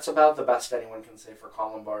 That's about the best anyone can say for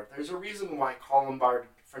Colombard. There's a reason why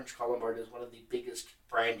French Colombard is one of the biggest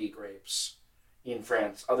brandy grapes in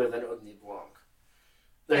France, other than Audney Blanc.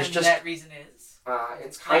 That reason is?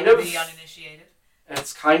 It's kind of... the uninitiated.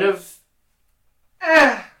 It's kind of...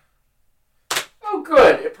 Oh,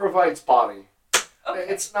 good. It provides body. Okay.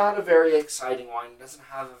 It's not a very exciting wine. It doesn't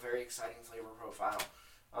have a very exciting flavor profile.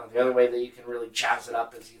 The only way that you can really jazz it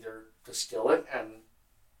up is either distill it and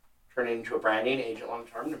turn it into a brandy and age it long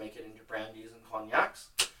term to make it into brandies and cognacs,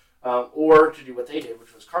 or to do what they did,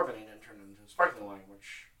 which was carbonate and turn it into a sparkling wine,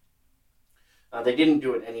 which they didn't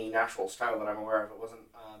do it in any natural style that I'm aware of. It wasn't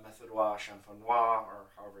Methodois, Champenois, or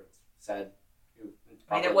however it's said.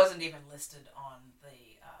 It wasn't even listed on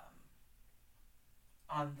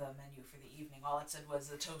the menu for the evening. All it said was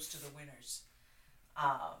the toast to the winners,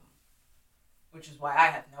 which is why I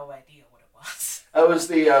had no idea what it was. It was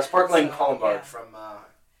the sparkling Colombard from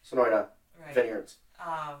Sonoida Vineyards.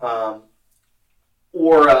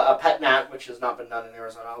 Or a pet nat, which has not been done in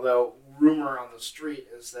Arizona, although rumor on the street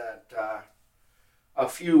is that a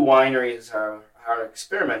few wineries are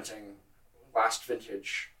experimenting last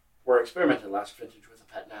vintage, or experimented last vintage with a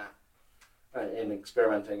pet nat, in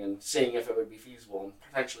experimenting and seeing if it would be feasible and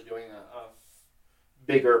potentially doing a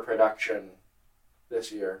bigger production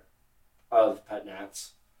this year of pet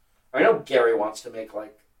nats. I know Gary wants to make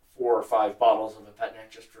like 4 or 5 bottles of a pet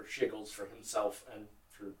nat just for shiggles for himself and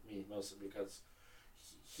for me, mostly because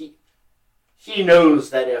he knows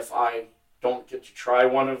that if I don't get to try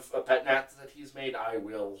one of a pet nat that he's made, I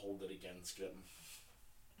will hold it against him.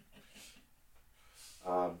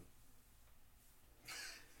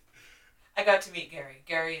 I got to meet Gary.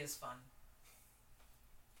 Gary is fun.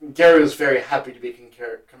 Gary was very happy to be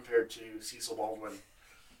compared to Cecil Baldwin.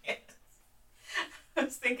 Yes. I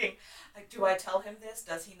was thinking, like, do I tell him this?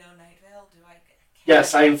 Does he know Night Vale?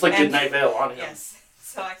 Yes, I inflicted Night Vale on him. Yes.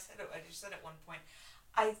 So I just said at one point,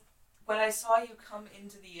 when I saw you come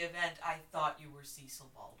into the event, I thought you were Cecil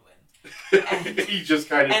Baldwin. And, he just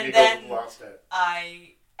kind of giggled and lost it.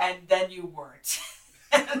 And then you weren't.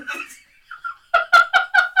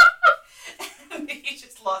 And he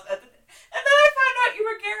just lost it. And then I found out you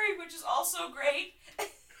were Gary, which is also great.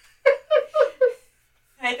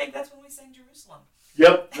 And I think that's when we sang Jerusalem.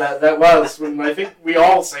 Yep, that was when I think we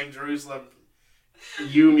all sang Jerusalem.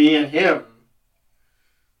 You, me, and him.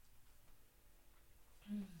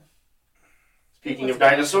 Speaking of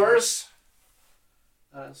dinosaurs,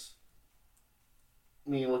 that's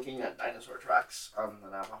me looking at dinosaur tracks on the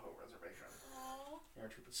Navajo Reservation near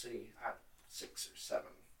Tuba City at 6 or 7.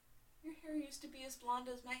 Your hair used to be as blonde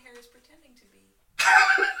as my hair is pretending to be.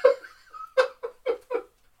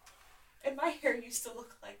 And my hair used to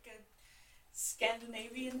look like a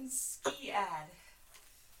Scandinavian ski ad.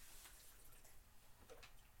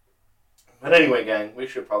 But anyway, gang, we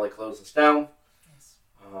should probably close this down. Yes.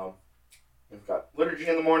 We've got liturgy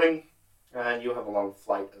in the morning, and you have a long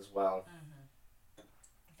flight as well. Mm-hmm.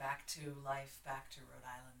 Back to life, back to Rhode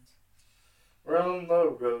Island. We're on the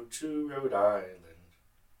road to Rhode Island.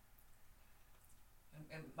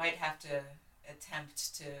 I might have to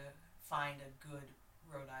attempt to find a good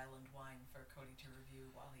Rhode Island wine for Cody to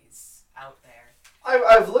review while he's out there.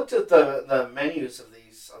 I've looked at the menus of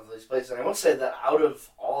these places, and I will say that out of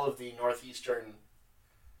all of the northeastern,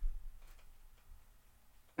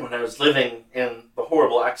 when I was living in the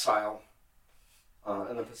horrible exile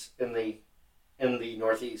in the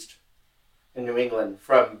Northeast, in New England,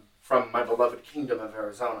 from my beloved kingdom of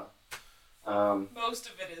Arizona, most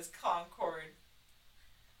of it is Concord.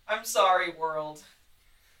 I'm sorry, world.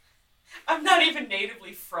 I'm not even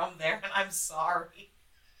natively from there, and I'm sorry.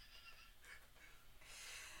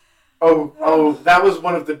 Oh, that was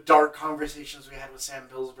one of the dark conversations we had with Sam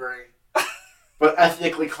Pillsbury. But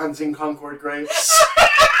ethnically cleansing Concord grapes.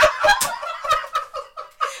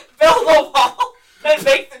 Build a wall and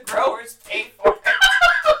make the growers pay for it.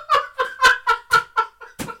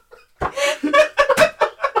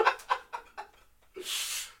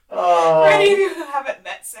 For any of you who haven't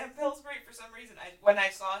met Sam Pillsbury, for some reason, when I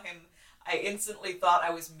saw him, I instantly thought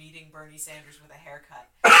I was meeting Bernie Sanders with a haircut.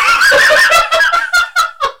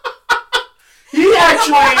 He actually...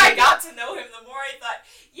 The more I got to know him, the more I thought,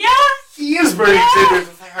 yeah. He is Bernie Sanders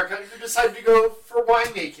with a haircut who decided to go for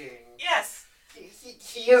winemaking. Yes.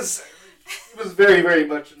 He was very, very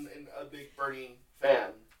much a big Bernie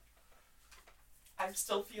fan. I'm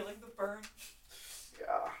still feeling the burn.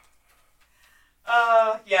 Yeah.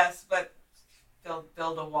 Yes, but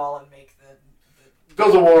build a wall and make the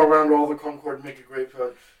Build a wall around all the Concord and make a grape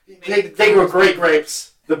road. They were great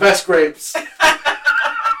grapes. The best grapes.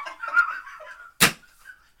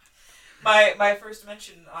 My first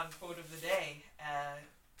mention on quote of the day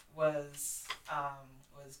was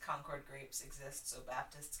Concord grapes exist so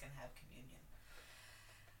Baptists can have communion,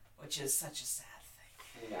 which is such a sad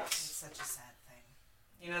thing. Yes. It's such a sad thing.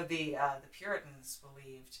 You know, the Puritans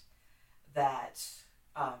believed that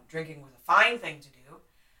drinking was a fine thing to do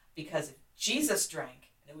because if Jesus drank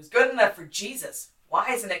and it was good enough for Jesus,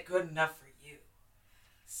 why isn't it good enough for you?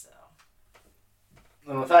 So.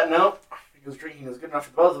 And with that note, because drinking is good enough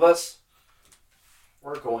for both of us,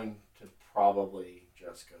 we're going to probably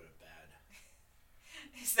just go to bed.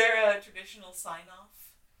 Is there a traditional sign-off?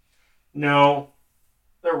 No,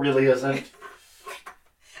 there really isn't.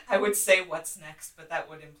 I would say what's next, but that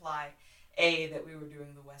would imply A, that we were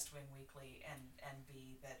doing the West Wing Weekly, and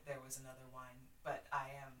B, that there was another wine. But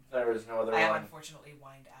There is no other I wine. am unfortunately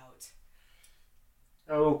wined out.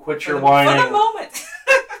 Oh, quit your whining. For the moment.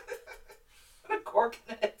 Put a cork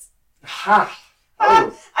in it. Ha!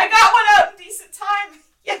 Oh. I got one out in decent time.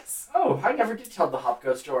 Yes. Oh, I never did tell the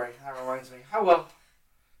Hopko story. That reminds me. Oh well.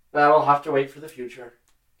 That'll have to wait for the future.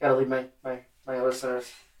 Gotta leave my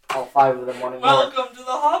listeners, all 5 of them, wanting more. Welcome to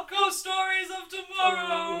the Hopko Stories of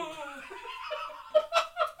Tomorrow.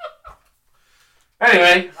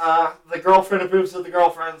 Anyway, the girlfriend approves of the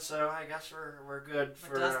girlfriend, so I guess we're good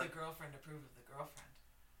for... But does the girlfriend approve of the girlfriend?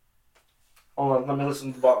 Hold on, let me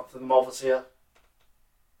listen to the Malvasia.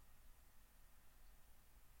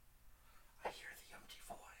 I hear the empty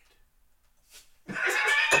void.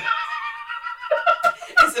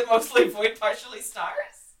 Is it mostly void, partially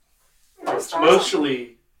stars? It's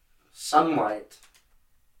mostly sunlight.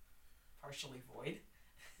 Partially void?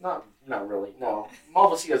 Not really, no.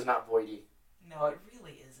 Malvasia is not voidy. No, it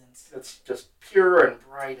really isn't. It's just pure and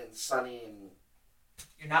bright and sunny and...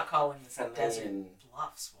 You're not calling this a And desert then-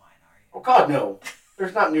 bluffs wine, are you? Oh God, no.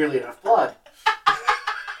 There's not nearly enough blood.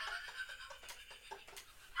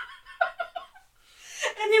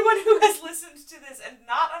 Anyone who has listened to this and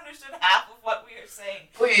not understood half of what we are saying,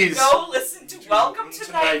 Please. go listen to Welcome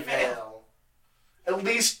to Night Vale. Vale. At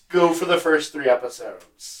least go for the first 3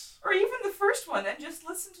 episodes. Or even the first one, and just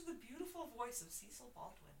listen to the beautiful voice of Cecil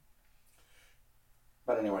Baldwin.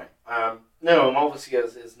 But anyway, no, Malvasia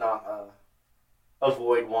is not a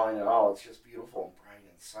void wine at all. It's just beautiful and bright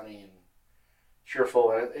and sunny and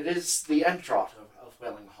cheerful. And it is the end draught of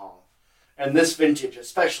Wailing Hall. And this vintage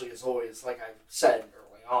especially is always, like I said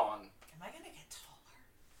early on. Am I going to get taller?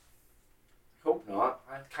 I hope not.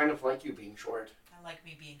 I kind of like you being short. I like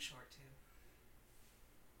me being short, too.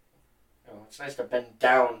 You know, it's nice to bend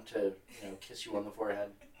down to, kiss you on the forehead.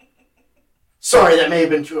 Sorry, that may have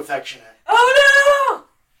been too affectionate. Oh,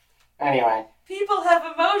 no! Anyway. People have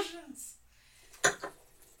emotions.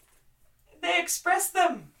 They express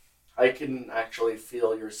them. I can actually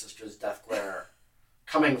feel your sister's death glare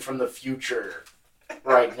coming from the future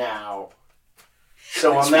right now.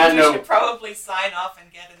 So on that We note... should probably sign off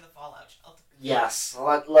and get in the fallout shelter. Yes,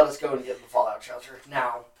 let us go and get in the fallout shelter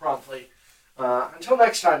now, promptly. Until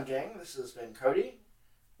next time, gang, this has been Cody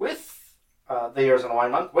with the Arizona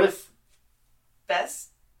Wine Monk with... Bess,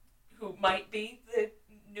 who might be the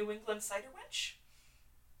New England Cider Wench.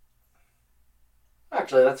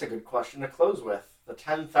 Actually, that's a good question to close with. The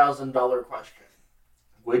 $10,000 question.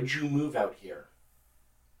 Would you move out here?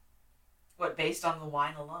 What, based on the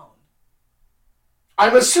wine alone?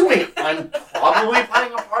 I'm assuming I'm probably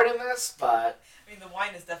playing a part in this, but... I mean, the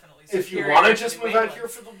wine is definitely If you superior want to to just New move out England. here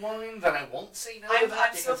for the wine, then I won't say no to I'm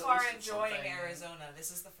that. so because at far least it's enjoying something- Arizona.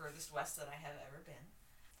 This is the furthest west that I have ever been.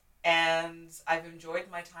 And I've enjoyed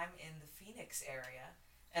my time in the Phoenix area.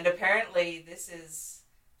 And apparently this is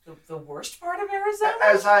the worst part of Arizona?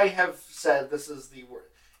 As I have said, this is the worst.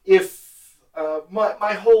 If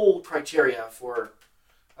my whole criteria for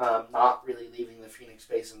not really leaving the Phoenix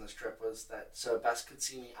Basin this trip was that so Bess could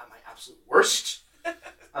see me at my absolute worst.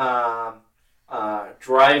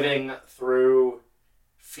 Driving through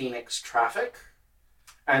Phoenix traffic,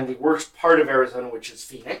 and the worst part of Arizona, which is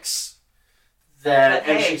Phoenix. But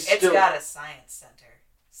And hey, she's still, it's got a science center,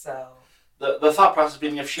 so... The thought process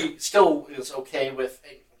being if she still is okay with,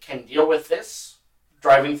 can deal with this,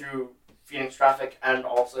 driving through Phoenix traffic, and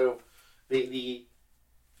also the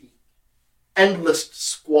endless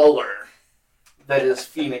squalor that is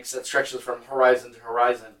Phoenix that stretches from horizon to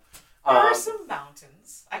horizon. There are some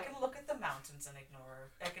mountains. I can look at the mountains and ignore...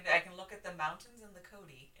 I can look at the mountains and the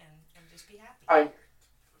Cody and just be happy.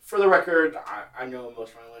 For the record, I know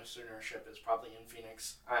most of my listenership is probably in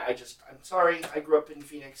Phoenix. I'm sorry, I grew up in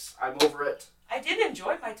Phoenix. I'm over it. I did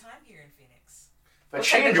enjoy my time here in Phoenix. But Looks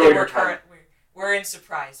she like enjoyed her we're time. We're in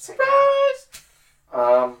Surprise. Surprise!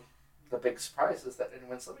 The big surprise is that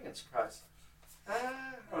anyone's living in Surprise.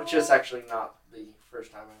 Which is actually not the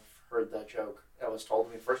first time I've heard that joke. That was told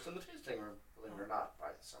to me first in the tasting room, believe it or not,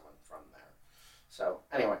 by someone from there. So,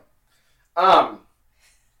 anyway.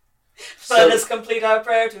 Let us complete our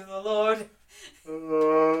prayer to the Lord.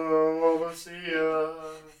 Overseer.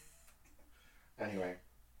 Anyway.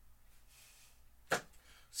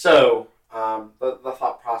 So, the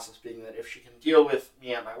thought process being that if she can deal with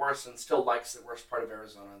me at my worst and still likes the worst part of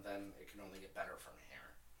Arizona, then it can only get better from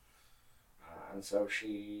here. And so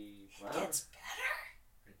she... It gets better.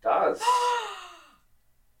 It does.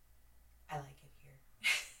 I like it here.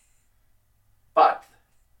 But,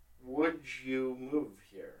 would you move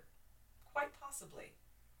here? Quite possibly.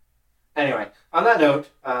 Anyway, on that note,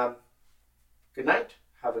 good night.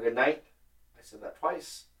 Have a good night. I said that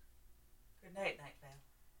twice. Good night, Night Vale.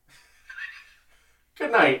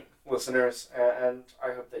 Good night, listeners, and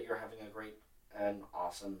I hope that you're having a great and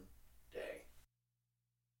awesome day.